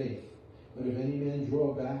by faith. But if any man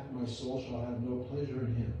draw back, my soul shall have no pleasure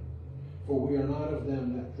in him. For we are not of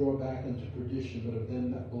them that draw back unto perdition, but of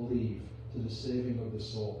them that believe to the saving of the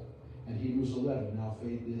soul. And Hebrews 11, now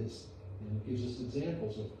faith is. And it gives us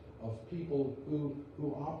examples of people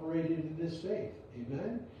who operated in this faith.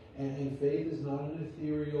 Amen? And faith is not an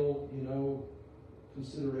ethereal,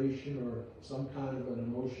 consideration or some kind of an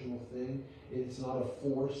emotional thing. It's not a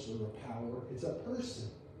force or a power. It's a person.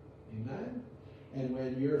 Amen? And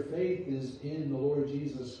when your faith is in the Lord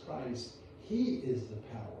Jesus Christ, he is the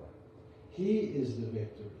power. He is the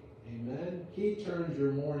victory. Amen? He turns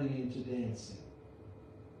your mourning into dancing.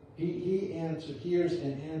 He hears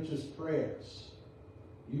and answers prayers.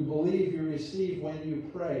 You believe, you receive when you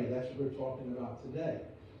pray. That's what we're talking about today.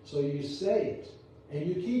 So you say it, and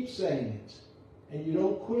you keep saying it, and you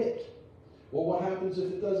don't quit. Well, what happens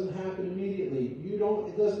if it doesn't happen immediately?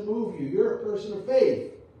 It doesn't move you. You're a person of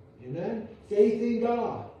faith. Amen? Faith in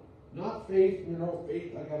God. Not faith,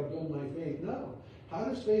 faith, I got to build my faith. No. How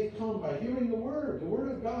does faith come? By hearing the Word. The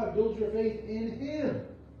Word of God builds your faith in Him.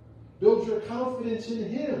 Builds your confidence in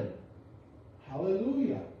Him.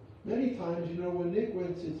 Hallelujah. Many times, when Nick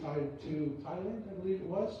went to Thailand, I believe it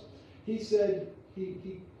was, he said,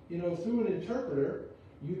 he through an interpreter,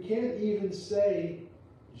 you can't even say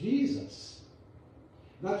Jesus.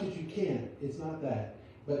 Not that you can't. It's not that.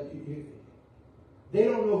 But they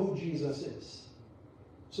don't know who Jesus is.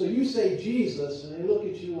 So you say Jesus, and they look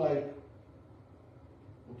at you like,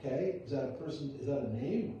 okay, is that a person? Is that a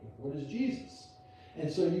name? What is Jesus?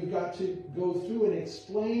 And so you've got to go through and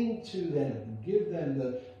explain to them, give them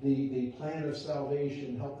the plan of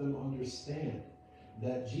salvation, help them understand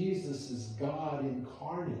that Jesus is God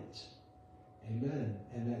incarnate. Amen.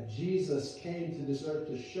 And that Jesus came to this earth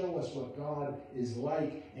to show us what God is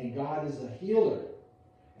like. And God is a healer.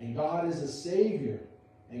 And God is a savior.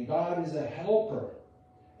 And God is a helper.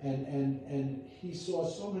 And he saw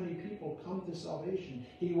so many people come to salvation.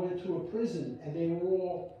 He went to a prison and they were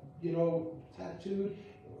all, tattooed,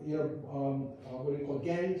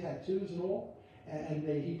 gang tattoos and all. And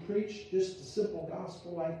he preached just a simple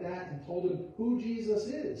gospel like that and told them who Jesus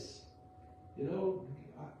is.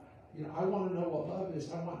 I want to know what love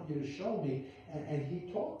is. I want you to show me. And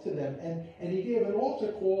he talked to them. And he gave an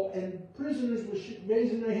altar call, and prisoners were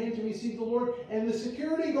raising their hands to receive the Lord. And the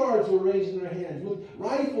security guards were raising their hands, with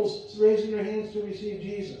rifles raising their hands to receive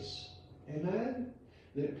Jesus. Amen?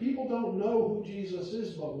 That people don't know who Jesus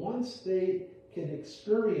is, but once they can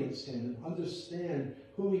experience him and understand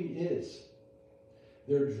who he is,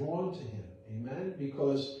 they're drawn to him. Amen?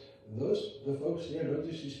 Because the folks there, no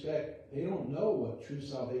disrespect, they don't know what true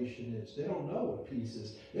salvation is. They don't know what peace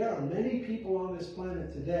is. There are many people on this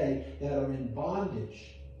planet today that are in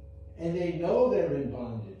bondage. And they know they're in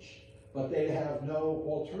bondage. but they have no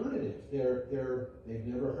alternative. They've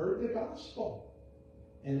never heard the gospel.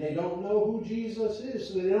 And they don't know who Jesus is.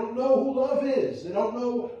 So they don't know who love is. They don't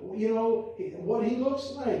know, what he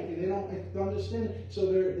looks like. They don't understand.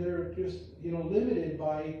 So they're just, limited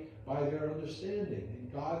by their understanding.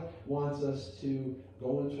 And God wants us to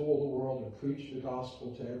go into all the world and preach the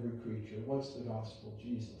gospel to every creature. What's the gospel?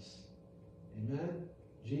 Jesus. Amen?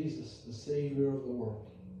 Jesus, the Savior of the world.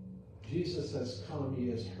 Jesus has come. He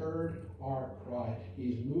has heard our cry.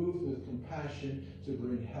 He's moved with compassion to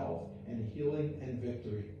bring health and healing and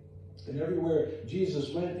victory. And everywhere Jesus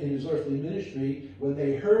went in his earthly ministry, when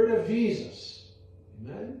they heard of Jesus,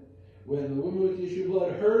 amen? When the woman with the issue of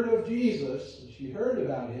blood heard of Jesus, she heard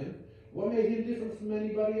about him, what made him different from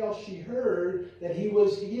anybody else? She heard that he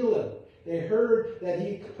was healing. They heard that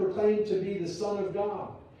he proclaimed to be the Son of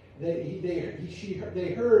God. They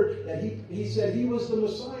heard that he said he was the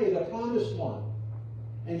Messiah, the promised one.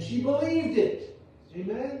 And she believed it.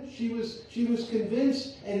 Amen? She was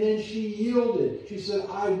convinced, and then she yielded. She said,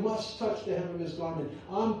 I must touch the hem of his garment.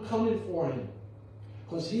 I'm coming for him.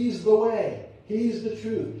 Because he's the way. He's the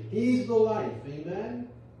truth. He's the life. Amen?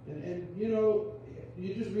 And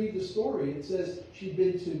you just read the story. It says she'd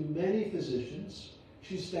been to many physicians.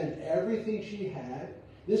 She spent everything she had.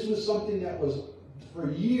 This was something that was for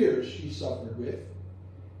years she suffered with.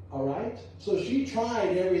 All right? So she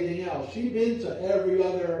tried everything else. She'd been to every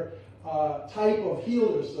other type of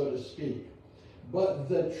healer, so to speak. But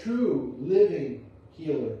the true living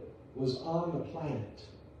healer was on the planet.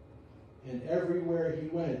 And everywhere he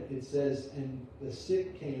went, it says, and the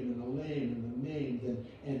sick came, and the lame, and the maimed,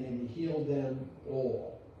 and he healed them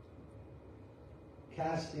all.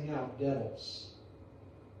 Casting out devils.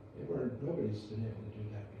 Nobody's been able to do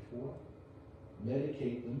that before.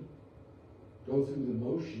 Medicate them. Go through the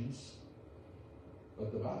motions.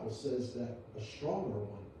 But the Bible says that a stronger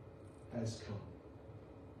one has come.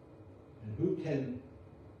 And who can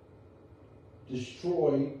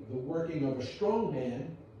destroy the working of a strong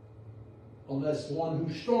man unless one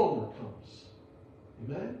who's stronger comes?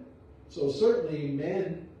 Amen? So certainly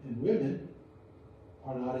men and women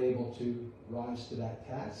are not able to rise to that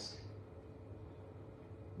task.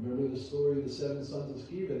 Remember the story of the 7 sons of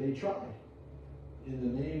Sceva? They tried. In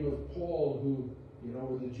the name of Paul, who,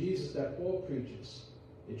 or the Jesus that Paul preaches,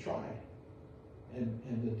 they tried.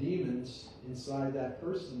 And the demons inside that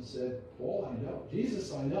person said, Paul, I know.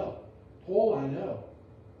 Jesus, I know. Paul, I know.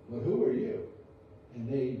 But who are you? And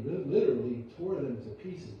they literally tore them to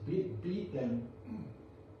pieces, beat them.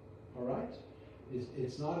 All right?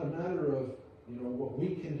 It's not a matter of, what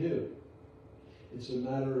we can do. It's a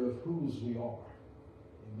matter of whose we are.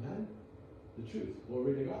 Amen? The truth.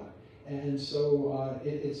 Glory to God. And so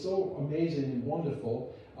it's so amazing and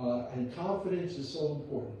wonderful. And confidence is so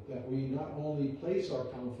important that we not only place our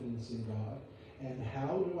confidence in God, and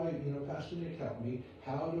how do I, Pastor Nick helped me,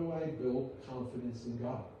 how do I build confidence in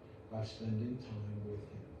God? By spending time with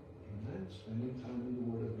him. Amen? Spending time in the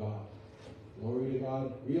Word of God. Glory to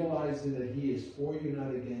God. Realizing that he is for you, not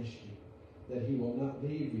against you. That he will not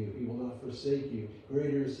leave you. He will not forsake you.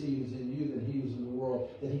 Greater is he who is in you than he who is in the world.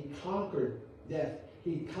 That he conquered death.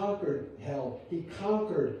 He conquered hell. He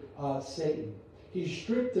conquered Satan. He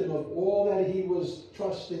stripped him of all that he was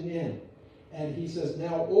trusting in. And he says,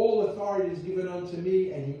 now all authority is given unto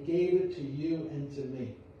me, and he gave it to you and to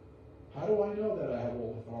me. How do I know that I have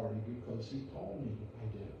all authority? Because he told me I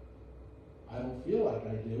do. I don't feel like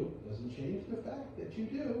I do. Doesn't change the fact that you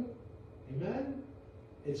do. Amen?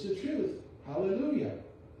 It's the truth. Hallelujah.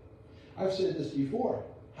 I've said this before.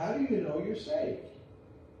 How do you know you're saved?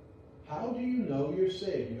 How do you know you're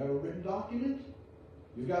saved? You have a written document?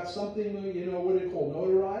 You've got something, what do they call,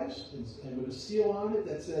 notarized, and with a seal on it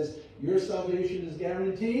that says your salvation is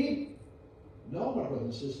guaranteed? No, my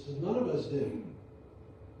brothers and sisters, none of us do.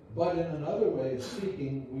 But in another way of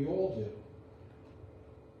speaking, we all do.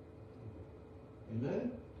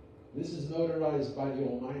 Amen? This is notarized by the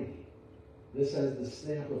Almighty. This has the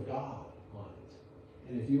stamp of God on it.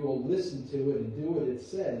 And if you will listen to it and do what it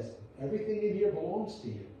says, everything in here belongs to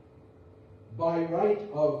you. By right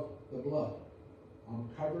of the blood. I'm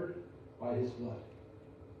covered by his blood.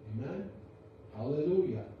 Amen?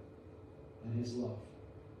 Hallelujah. And his love.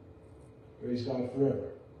 Praise God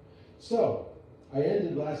forever. So, I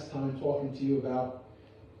ended last time talking to you about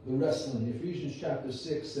the wrestling. Ephesians chapter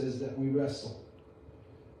 6 says that we wrestle.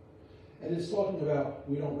 And it's talking about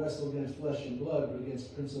we don't wrestle against flesh and blood, but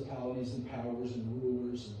against principalities and powers and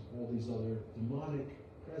rulers and all these other demonic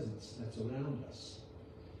presence that's around us.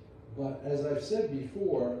 But as I've said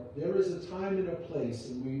before, there is a time and a place,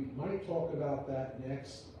 and we might talk about that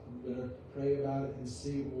next. I'm going to pray about it and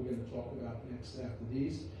see what we're going to talk about next after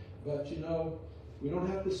these. But you know, we don't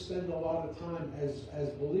have to spend a lot of time as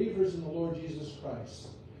believers in the Lord Jesus Christ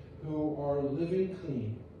who are living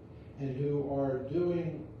clean and who are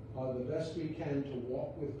doing the best we can to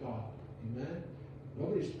walk with God. Amen?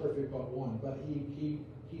 Nobody's perfect but one, but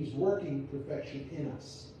He's working perfection in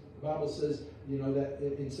us. The Bible says, you know, that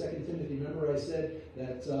in 2 Timothy, remember I said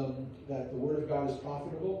that the Word of God is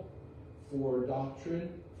profitable for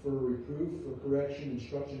doctrine, for reproof, for correction,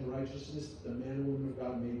 instruction in righteousness, that the man and woman of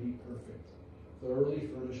God may be perfect, thoroughly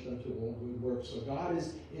furnished unto all good works. So God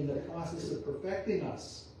is in the process of perfecting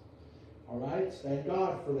us. All right? Thank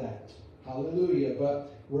God for that. Hallelujah.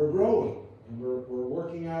 But we're growing. And we're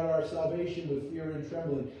working out our salvation with fear and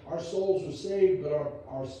trembling. Our souls are saved, but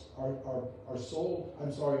our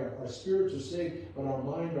spirits are saved, but our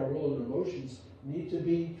mind, our will, and emotions need to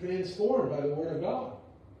be transformed by the Word of God.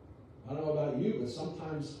 I don't know about you, but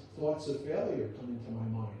sometimes thoughts of failure come into my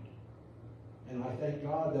mind. And I thank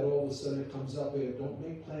God that all of a sudden it comes up, hey, don't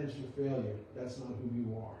make plans for failure. That's not who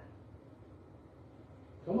you are.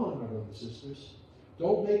 Come on, my brothers and sisters.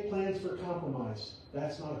 Don't make plans for compromise.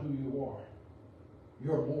 That's not who you are.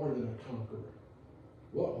 You're more than a conqueror.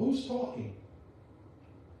 Well, who's talking?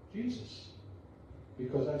 Jesus.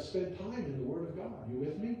 Because I've spent time in the Word of God. You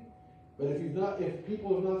with me? But if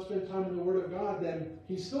people have not spent time in the Word of God, then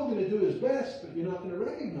He's still going to do His best, but you're not going to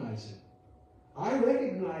recognize Him. I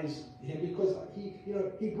recognize Him because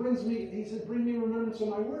He brings me. He said, "Bring me remembrance of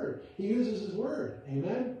my word." He uses His word.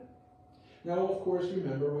 Amen. Now, of course,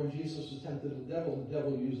 remember when Jesus was tempted the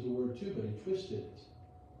devil used the word too, but he twisted it.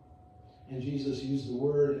 And Jesus used the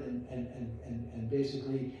word and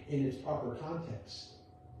basically in its proper context.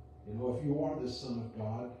 You know, if you are the Son of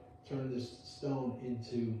God, turn this stone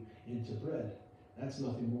into bread. That's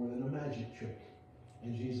nothing more than a magic trick.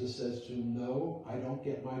 And Jesus says to him, no, I don't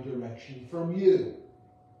get my direction from you.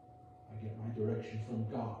 I get my direction from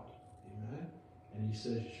God. Amen? And he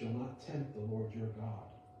says, you shall not tempt the Lord your God.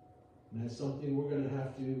 And that's something we're going to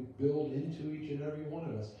have to build into each and every one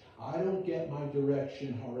of us. I don't get my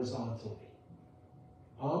direction horizontally.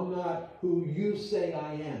 I'm not who you say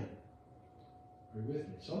I am. Are you with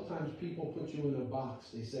me? Sometimes people put you in a box.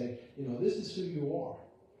 They say, you know, this is who you are.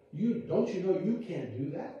 Don't you know you can't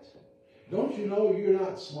do that? Don't you know you're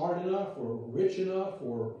not smart enough or rich enough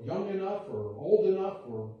or young enough or old enough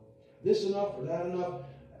or this enough or that enough?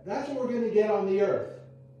 That's what we're going to get on the earth.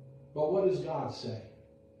 But what does God say?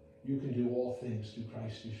 You can do all things through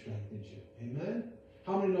Christ who strengthens you. Amen?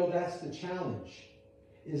 How many know that's the challenge?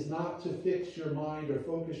 Is not to fix your mind or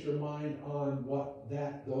focus your mind on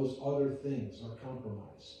those other things are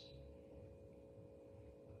compromised.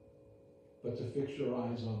 But to fix your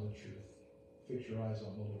eyes on the truth. Fix your eyes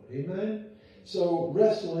on the Lord. Amen? So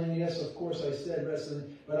wrestling, yes, of course I said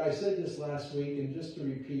wrestling, but I said this last week, and just to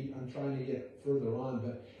repeat, I'm trying to get further on,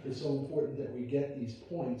 but it's so important that we get these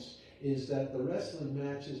points, is that the wrestling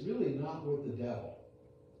match is really not with the devil.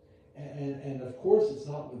 And of course it's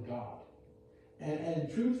not with God.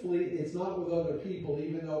 And truthfully, it's not with other people,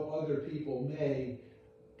 even though other people may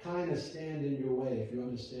kind of stand in your way, if you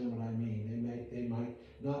understand what I mean. They might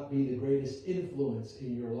not be the greatest influence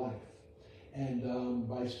in your life. And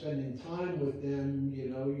by spending time with them, you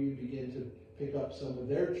know, you begin to pick up some of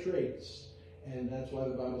their traits. And that's why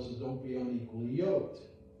the Bible says, don't be unequally yoked.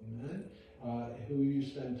 Amen? Who you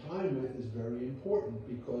spend time with is very important,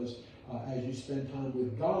 because as you spend time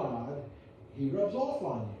with God, He rubs off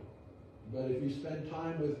on you. But if you spend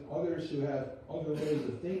time with others who have other ways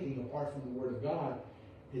of thinking apart from the Word of God,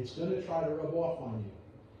 it's going to try to rub off on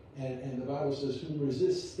you. And the Bible says, whom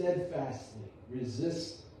resist steadfastly.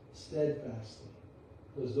 Resist steadfastly.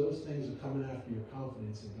 Because those things are coming after your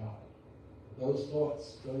confidence in God. Those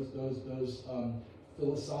thoughts, those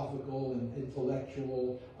philosophical and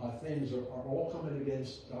intellectual things are all coming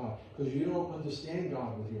against God. Because you don't understand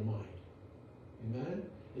God with your mind. Amen?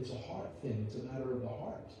 It's a heart thing. It's a matter of the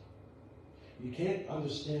heart. You can't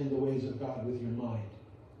understand the ways of God with your mind.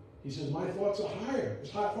 He says, my thoughts are higher.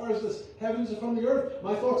 As far as the heavens are from the earth,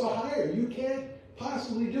 my thoughts are higher. You can't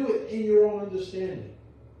possibly do it in your own understanding.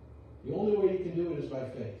 The only way you can do it is by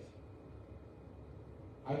faith.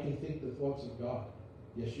 I can think the thoughts of God.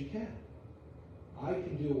 Yes, you can. I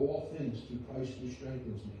can do all things through Christ who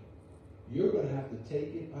strengthens me. You're going to have to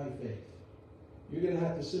take it by faith. You're going to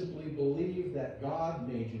have to simply believe that God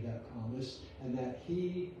made you that promise and that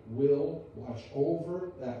He will watch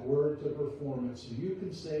over that word to perform it. So you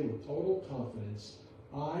can say with total confidence,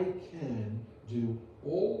 I can do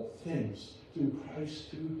all things through Christ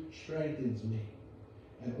who strengthens me.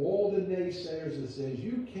 And all the naysayers that says,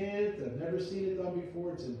 you can't, I've never seen it done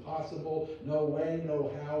before, it's impossible, no way,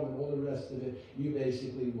 no how, and all the rest of it, you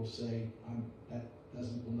basically will say,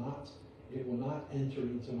 It will not enter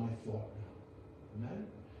into my thought now. Amen?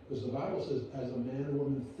 Because the Bible says, as a man or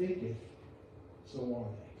woman thinketh, so are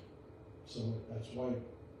they. So that's why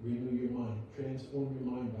renew your mind. Transform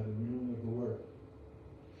your mind by the renewing of the Word.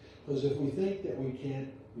 Because if we think that we can't,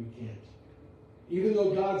 we can't. Even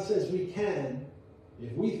though God says we can,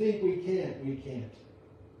 if we think we can't, we can't.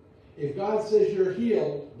 If God says you're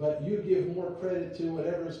healed, but you give more credit to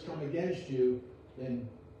whatever's come against you, then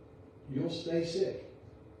you'll stay sick.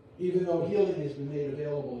 Even though healing has been made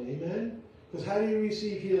available. Amen? Because how do you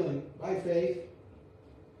receive healing? By faith.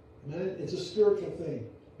 Amen? It's a spiritual thing.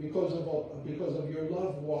 Because of your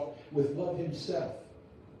love walk with love himself.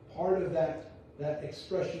 Part of that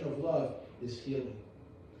expression of love is healing.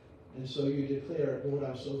 And so you declare, Lord,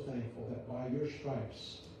 I'm so thankful that by your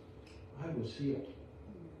stripes I was healed.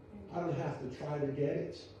 I don't have to try to get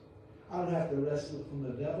it. I don't have to wrestle it from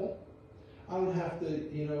the devil. I don't have to,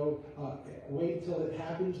 wait until it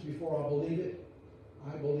happens before I believe it.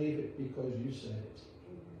 I believe it because you said it.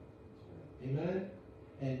 Amen?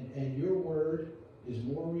 And your word is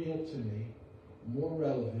more real to me, more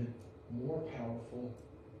relevant, more powerful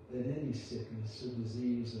than any sickness or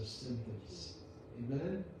disease or symptoms.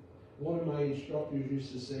 Amen? One of my instructors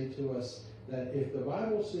used to say to us that if the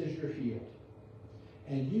Bible says you're healed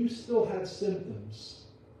and you still have symptoms,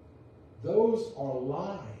 those are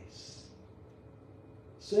lies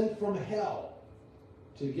sent from hell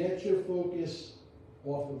to get your focus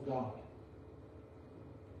off of God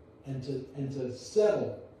and to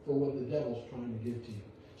settle for what the devil's trying to give to you.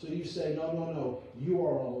 So you say, no, you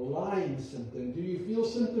are a lying symptom. Do you feel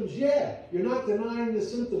symptoms? Yeah. You're not denying the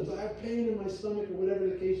symptoms. I have pain in my stomach or whatever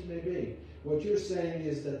the case may be. What you're saying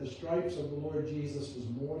is that the stripes of the Lord Jesus was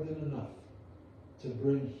more than enough to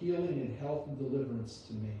bring healing and health and deliverance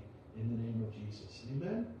to me in the name of Jesus.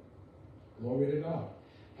 Amen? Glory to God.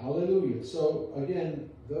 Hallelujah. So again,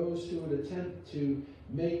 those who would attempt to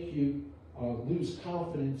make you lose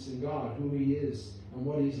confidence in God, who he is and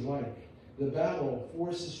what he's like. The battle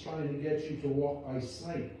forces trying to get you to walk by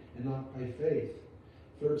sight and not by faith.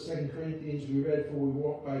 2 Corinthians, we read, for we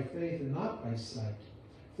walk by faith and not by sight.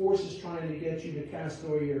 Forces trying to get you to cast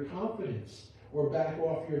away your confidence or back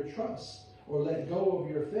off your trust or let go of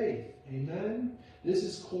your faith. Amen? This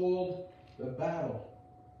is called the battle.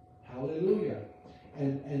 Hallelujah.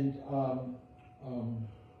 And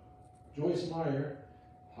Joyce Meyer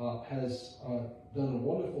has done a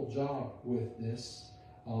wonderful job with this.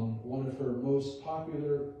 One of her most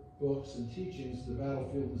popular books and teachings, The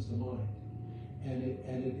Battlefield is the Mind. And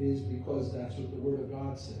it is because that's what the Word of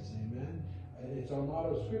God says. Amen? It's our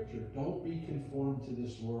motto of Scripture. Don't be conformed to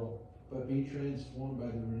this world, but be transformed by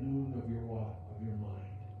the renewing of your what? Of your mind.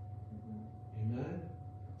 Amen?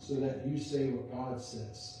 So that you say what God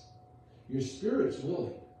says. Your spirit's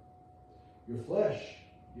willing. Your flesh,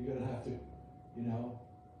 you're going to have to,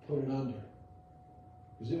 put it under.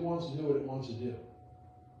 Because it wants to do what it wants to do.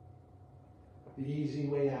 The easy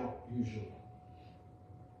way out, usually.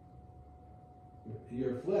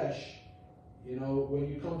 Your flesh, when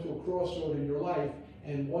you come to a crossroad in your life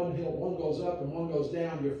and one goes up and one goes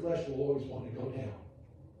down, your flesh will always want to go down.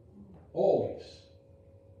 Always.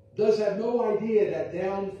 Does have no idea that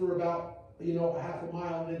down for about, half a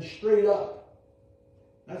mile and then straight up.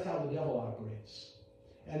 That's how the devil operates.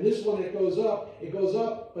 And this one, it goes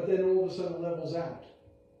up, but then all of a sudden it levels out.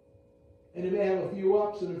 And it may have a few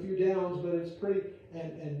ups and a few downs, but it's pretty,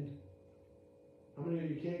 and how many of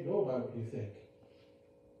you can't go by what you think?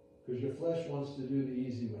 Because your flesh wants to do the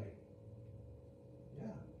easy way.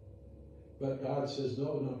 Yeah. But God says,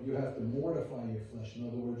 no, you have to mortify your flesh. In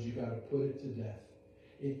other words, you got to put it to death.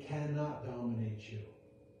 It cannot dominate you.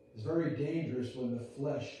 It's very dangerous when the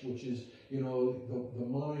flesh, which is, the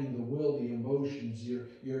mind, the will, the emotions, the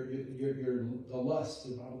lust.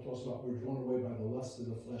 The Bible talks about we're drawn away by the lust of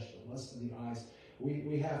the flesh, the lust of the eyes.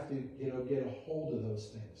 We have to, get a hold of those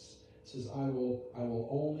things. It says, I will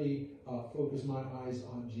only focus my eyes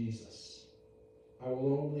on Jesus. I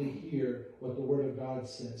will only hear what the Word of God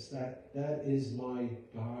says. That is my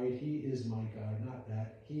guide. He is my guide, not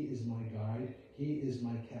that. He is my guide. He is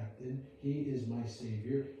my captain. He is my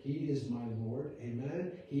Savior. He is my Lord.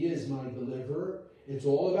 Amen. He is my deliverer. It's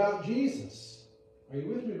all about Jesus. Are you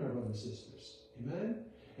with me, my brothers and sisters? Amen.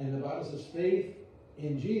 And the Bible says faith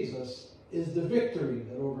in Jesus is the victory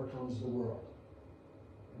that overcomes the world.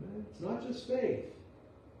 Amen. It's not just faith.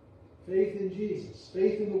 Faith in Jesus.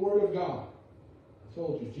 Faith in the Word of God. I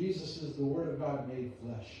told you, Jesus is the Word of God made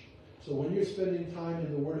flesh. So when you're spending time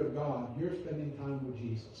in the Word of God, you're spending time with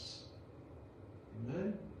Jesus.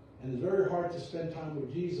 Amen? And it's very hard to spend time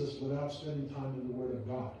with Jesus without spending time in the Word of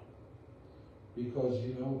God. Because,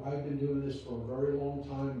 you know, I've been doing this for a very long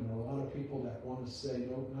time, and there are a lot of people that want to say,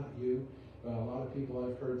 no, not you, but a lot of people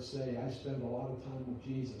I've heard say, I spend a lot of time with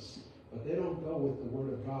Jesus. But they don't go with the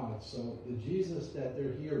Word of God. So the Jesus that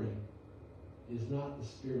they're hearing is not the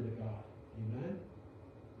Spirit of God. Amen?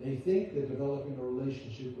 They think they're developing a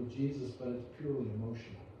relationship with Jesus, but it's purely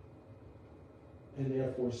emotional. And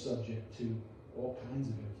therefore subject to all kinds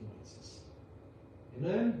of influences.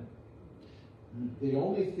 Amen? The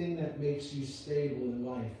only thing that makes you stable in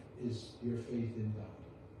life is your faith in God.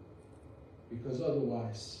 Because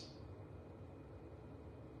otherwise,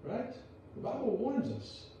 right? The Bible warns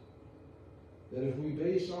us that if we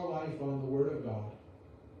base our life on the Word of God,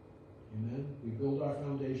 amen, we build our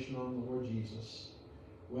foundation on the Lord Jesus,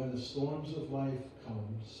 when the storms of life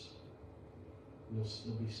comes, we'll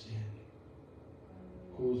still be standing.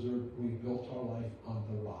 Because we built our life on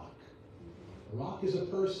the rock. The rock is a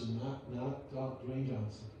person, not Dwayne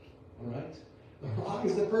Johnson. All right? The rock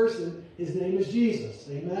is the person. His name is Jesus.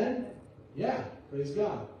 Amen? Yeah, praise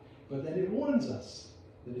God. But then it warns us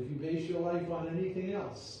that if you base your life on anything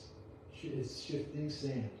else, it's shifting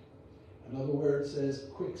sand. Another word says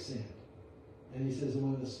quicksand. And he says,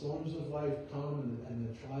 when the storms of life come and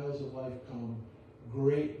the trials of life come,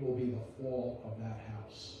 great will be the fall of that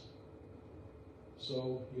house.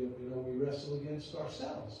 So, you know, we wrestle against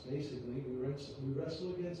ourselves, basically. We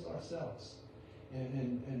wrestle against ourselves.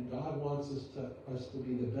 And God wants us to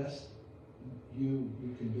be the best you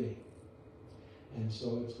can be. And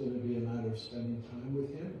so it's going to be a matter of spending time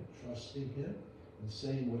with Him, trusting Him, and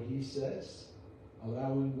saying what He says,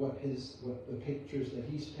 allowing what the pictures that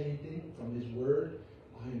He's painting from His Word.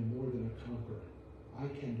 I am more than a conqueror. I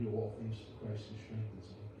can do all things through Christ who strengthens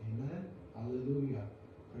me. Amen? Hallelujah.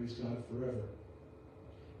 Praise God forever.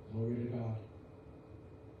 Glory to God.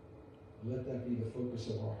 Let that be the focus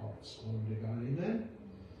of our hearts. Glory to God. Amen?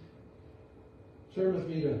 Turn with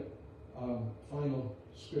me to final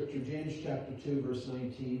scripture, James chapter 2, verse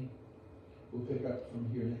 19. We'll pick up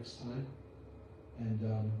from here next time. And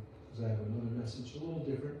because I have another message, a little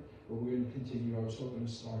different, but we're going to continue. I was hoping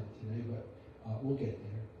to start it today, but we'll get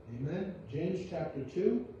there. Amen? James chapter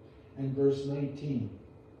 2 and verse 19.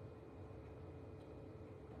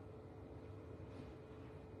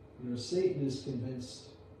 You know, Satan is convinced.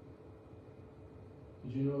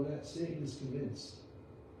 Did you know that? Satan is convinced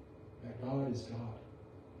that God is God,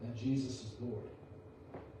 that Jesus is Lord.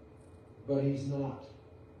 But he's not,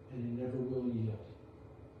 and he never will yield.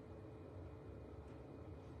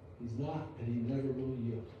 He's not, and he never will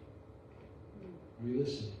yield. Are you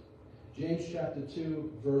listening? James chapter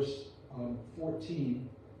 2, verse 14.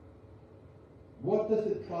 What doth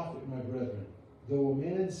it profit, my brethren, though a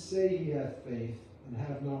man say he hath faith, and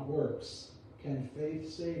have not works, can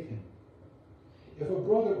faith save him? If a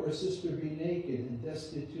brother or sister be naked and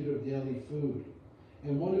destitute of daily food,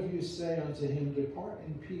 and one of you say unto him, Depart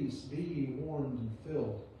in peace, be ye warmed and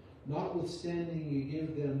filled, notwithstanding ye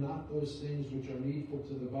give them not those things which are needful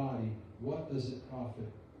to the body, what does it profit?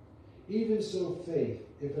 Even so faith,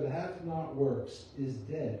 if it hath not works, is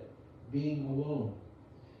dead, being alone.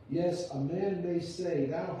 Yes, a man may say,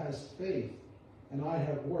 Thou hast faith, and I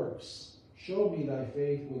have works. Show me thy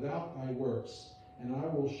faith without thy works, and I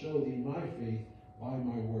will show thee my faith by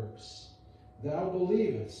my works. Thou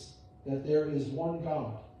believest that there is one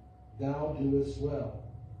God. Thou doest well.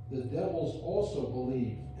 The devils also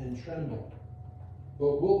believe and tremble.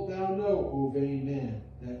 But wilt thou know, O vain man,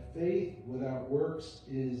 that faith without works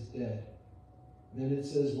is dead? Then it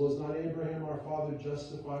says, Was not Abraham our father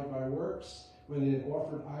justified by works, when he had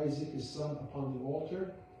offered Isaac his son upon the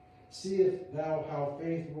altar? Seest thou how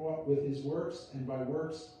faith wrought with his works, and by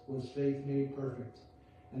works was faith made perfect.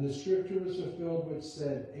 And the scripture was fulfilled which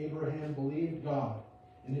said, Abraham believed God,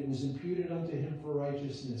 and it was imputed unto him for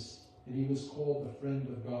righteousness, and he was called the friend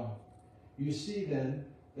of God. You see then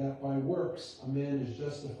that by works a man is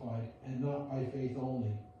justified, and not by faith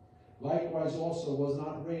only. Likewise also was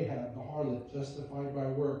not Rahab the harlot justified by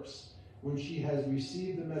works, when she has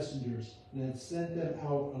received the messengers, and had sent them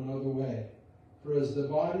out another way. For as the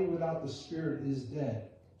body without the spirit is dead,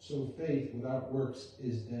 so faith without works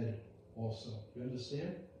is dead also. You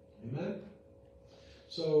understand? Amen?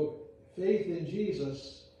 So faith in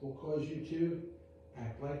Jesus will cause you to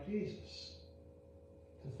act like Jesus,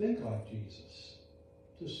 to think like Jesus,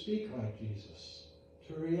 to speak like Jesus,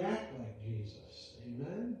 to react like Jesus.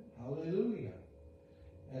 Amen? Hallelujah.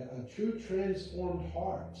 A true transformed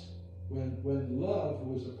heart, when love,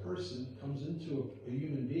 who is a person, comes into a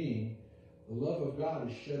human being, the love of God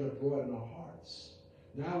is shed abroad in our hearts.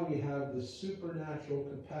 Now we have the supernatural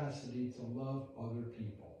capacity to love other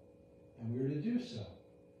people. And we're to do so.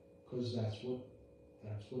 Because that's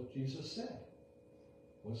what Jesus said.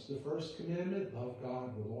 What's the first commandment? Love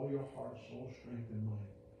God with all your heart, soul, strength, and mind.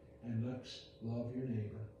 And next, love your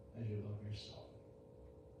neighbor as you love yourself.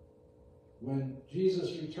 When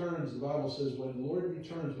Jesus returns, the Bible says, when the Lord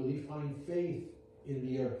returns, will he find faith in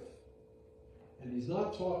the earth? And he's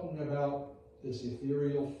not talking about this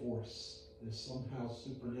ethereal force, this somehow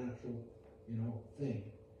supernatural, thing.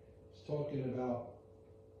 He's talking about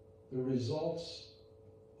the results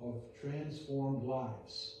of transformed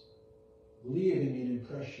lives, leaving an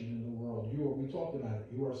impression in the world. We talked about it.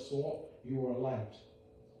 You are salt, you are light.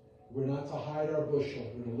 We're not to hide our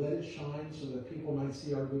bushel. We're to let it shine so that people might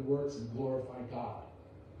see our good works and glorify God.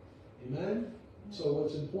 Amen? So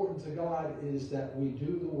what's important to God is that we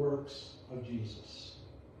do the works of Jesus.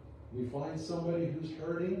 We find somebody who's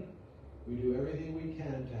hurting, we do everything we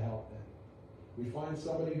can to help them. We find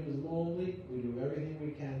somebody who's lonely, we do everything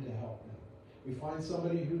we can to help them. We find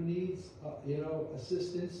somebody who needs,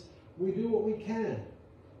 assistance, we do what we can.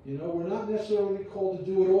 We're not necessarily called to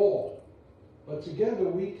do it all, but together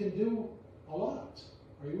we can do a lot.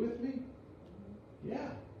 Are you with me?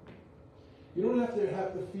 Yeah. You don't have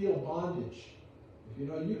to feel bondage.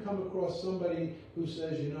 If you come across somebody who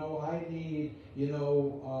says, I need,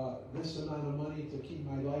 this amount of money to keep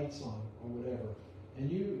my lights on or whatever, and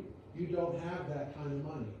you don't have that kind of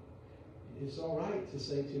money, it's all right to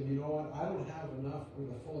say to him, you know what, I don't have enough for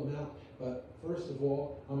the full amount, but first of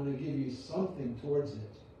all, I'm going to give you something towards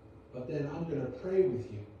it, but then I'm going to pray with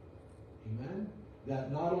you. Amen?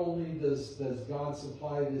 That not only does God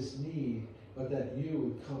supply this need, but that you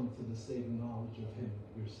would come to the saving knowledge of him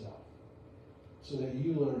yourself, so that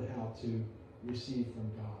you learn how to receive from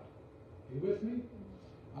God. Are you with me?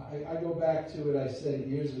 I go back to it, I said it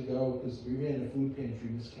years ago, because we ran a food pantry,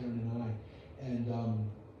 Miss Karen and I, and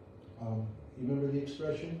you remember the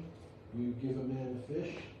expression? You give a man a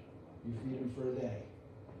fish, you feed him for a day.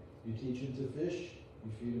 You teach him to fish,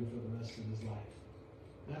 you feed him for the rest of his life.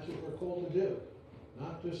 That's what we're called to do.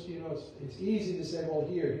 Not just, it's easy to say, well,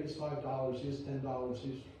 here's $5, here's $10,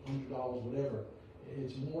 here's $100, whatever.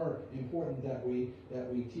 It's more important that we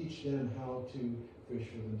teach them how to fish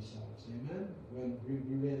for themselves. Amen? When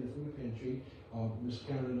we ran the food pantry, Miss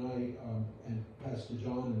Karen and I and Pastor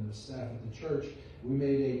John and the staff at the church, we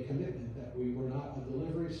made a commitment that we were not a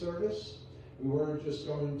delivery service. We weren't just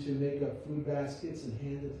going to make up food baskets and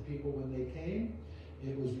hand it to people when they came.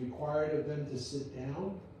 It was required of them to sit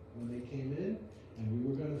down when they came in, and we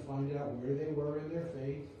were going to find out where they were in their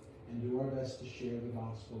faith and do our best to share the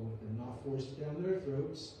gospel with them, not force it down their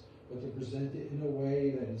throats, but to present it in a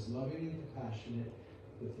way that is loving and compassionate,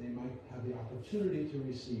 that they might have the opportunity to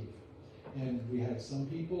receive. And we had some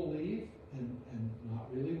people leave and not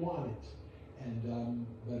really want it. And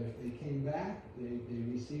but if they came back, they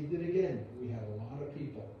received it again. We had a lot of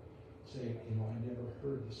people say, I never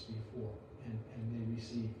heard this before, and they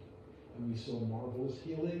received. And we saw marvelous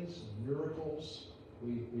healings, miracles.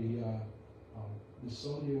 Miss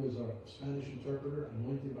Sonia was a Spanish interpreter,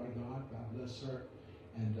 anointed by God. God bless her.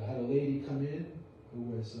 And I had a lady come in who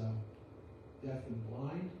was deaf and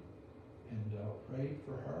blind, and prayed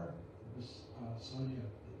for her. Miss Sonia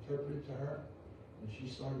interpreted to her, and she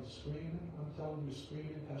started screaming. I'm telling you,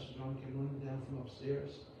 screaming. Pastor John came running down from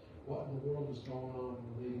upstairs. What in the world is going on? And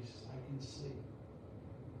the lady says, I can see.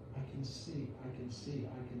 I can see. I can see.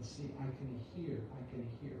 I can see. I can hear. I can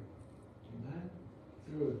hear. Amen?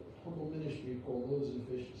 Through a humble ministry called Loaves and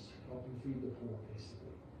Fishes, helping feed the poor,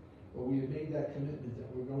 basically. But we have made that commitment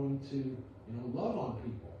that we're going to, love on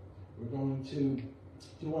people. We're going to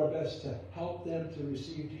do our best to help them to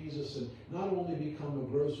receive Jesus and not only become a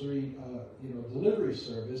grocery, delivery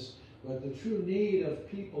service, but the true need of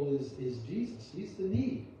people is Jesus. He's the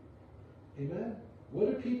need. Amen? What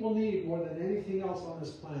do people need more than anything else on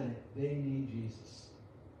this planet? They need Jesus.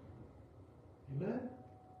 Amen?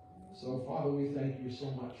 So, Father, we thank you so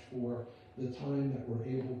much for the time that we're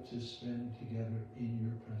able to spend together in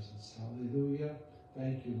your presence. Hallelujah.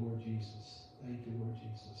 Thank you, Lord Jesus. Thank you, Lord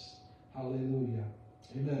Jesus. Hallelujah.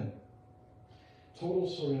 Amen. Total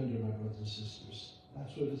surrender, my brothers and sisters.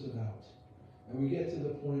 That's what it's about. And we get to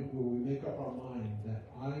the point where we make up our mind that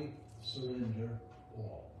I surrender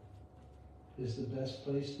all. It's the best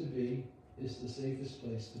place to be. It's the safest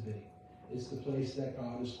place to be. It's the place that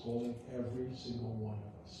God is calling every single one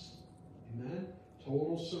of us. Amen?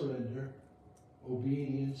 Total surrender,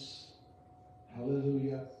 obedience,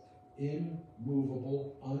 hallelujah,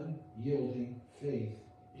 immovable, unyielding faith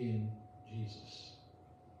in Jesus.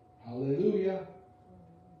 Hallelujah.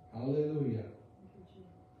 Hallelujah.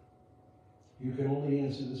 You can only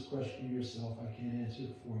answer this question yourself. I can't answer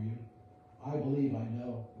it for you. I believe I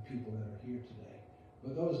know the people that are here today.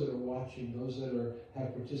 But those that are watching, those that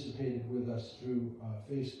have participated with us through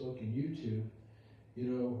Facebook and YouTube,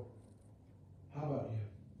 how about you?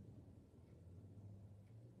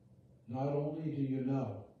 Not only do you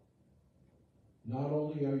know, not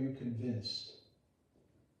only are you convinced,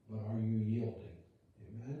 but are you yielding?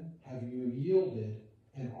 Amen? Have you yielded,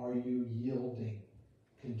 and are you yielding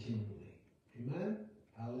continually? Amen?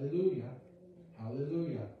 Hallelujah.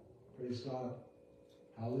 Hallelujah. Praise God.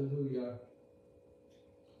 Hallelujah.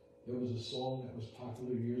 There was a song that was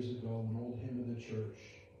popular years ago, an old hymn of the church,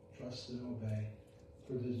 Trust and Obey,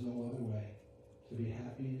 for there's no other way to be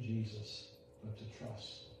happy in Jesus but to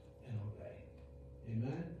trust and obey.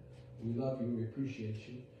 Amen? We love you. We appreciate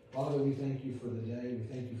you. Father, we thank you for the day. We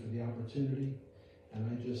thank you for the opportunity. And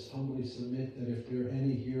I just humbly submit that if there are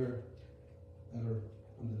any here that are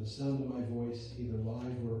under the sound of my voice, either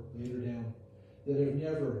live or later down, that have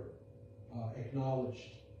never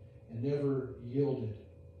acknowledged and never yielded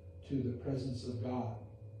to the presence of God,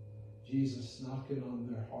 Jesus knocking on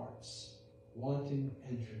their hearts, wanting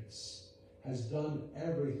entrance, has done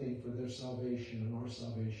everything for their salvation and our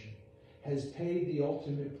salvation, has paid the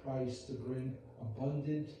ultimate price to bring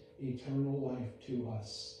abundant eternal life to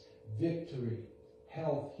us, victory,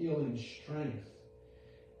 health, healing, strength,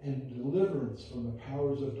 and deliverance from the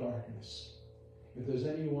powers of darkness. If there's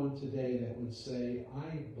anyone today that would say,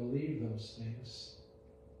 I believe those things,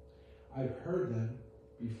 I've heard them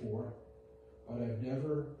before, but I've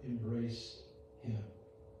never embraced him.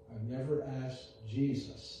 I've never asked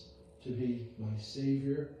Jesus to be my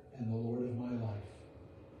Savior and the Lord of my life.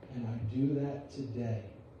 And I do that today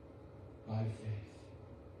by faith.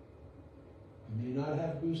 I may not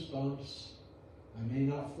have goosebumps. I may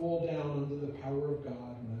not fall down under the power of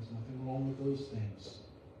God, and there's nothing wrong with those things.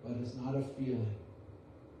 But it's not a feeling.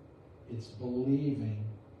 It's believing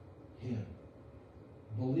him.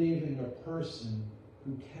 Believing a person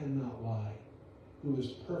who cannot lie, who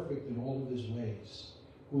is perfect in all of his ways,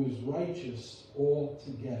 who is righteous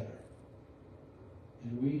altogether.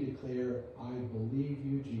 And we declare, I believe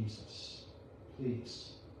you, Jesus.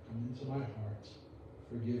 Please come into my heart.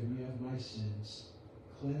 Forgive me of my sins.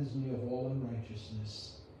 Cleanse me of all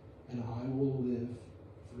unrighteousness. And I will live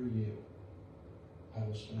for you. I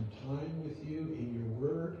will spend time with you in your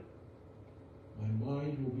word. My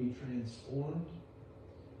mind will be transformed.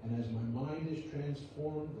 And as my mind is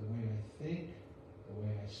transformed, the way I think, the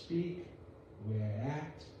way I speak, the way I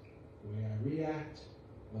act, the way I react,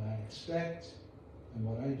 what I expect, and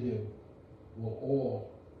what I do will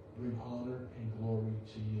all bring honor and glory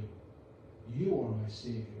to you. You are my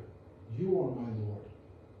Savior. You are my Lord.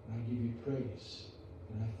 And I give you praise.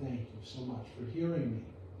 And I thank you so much for hearing me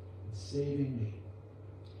and saving me.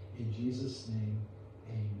 In Jesus' name,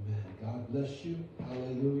 amen. God bless you.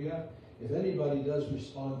 Hallelujah. If anybody does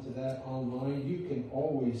respond to that online, you can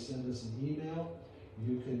always send us an email.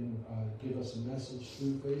 You can give us a message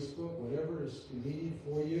through Facebook, whatever is convenient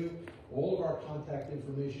for you. All of our contact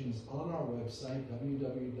information is on our website,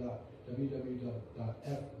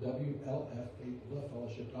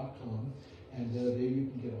 www.wlffellowship.com. And there you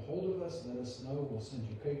can get a hold of us, let us know. We'll send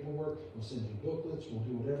you paperwork, we'll send you booklets, we'll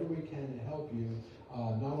do whatever we can to help you,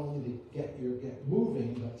 not only to get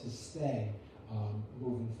moving, but to stay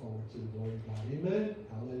moving forward to the glory of God. Amen?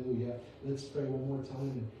 Hallelujah. Let's pray one more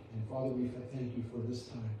time. And Father, we thank you for this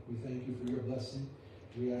time. We thank you for your blessing.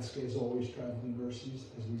 We ask, as always, traveling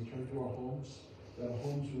mercies as we return to our homes, that our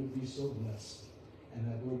homes would be so blessed. And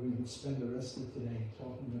that, Lord, we would spend the rest of today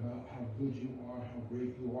talking about how good you are, how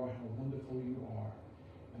great you are, how wonderful you are.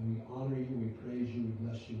 And we honor you, we praise you, we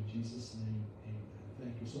bless you. In Jesus' name, amen.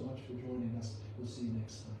 Thank you so much for joining us. We'll see you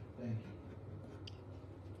next time. Thank you.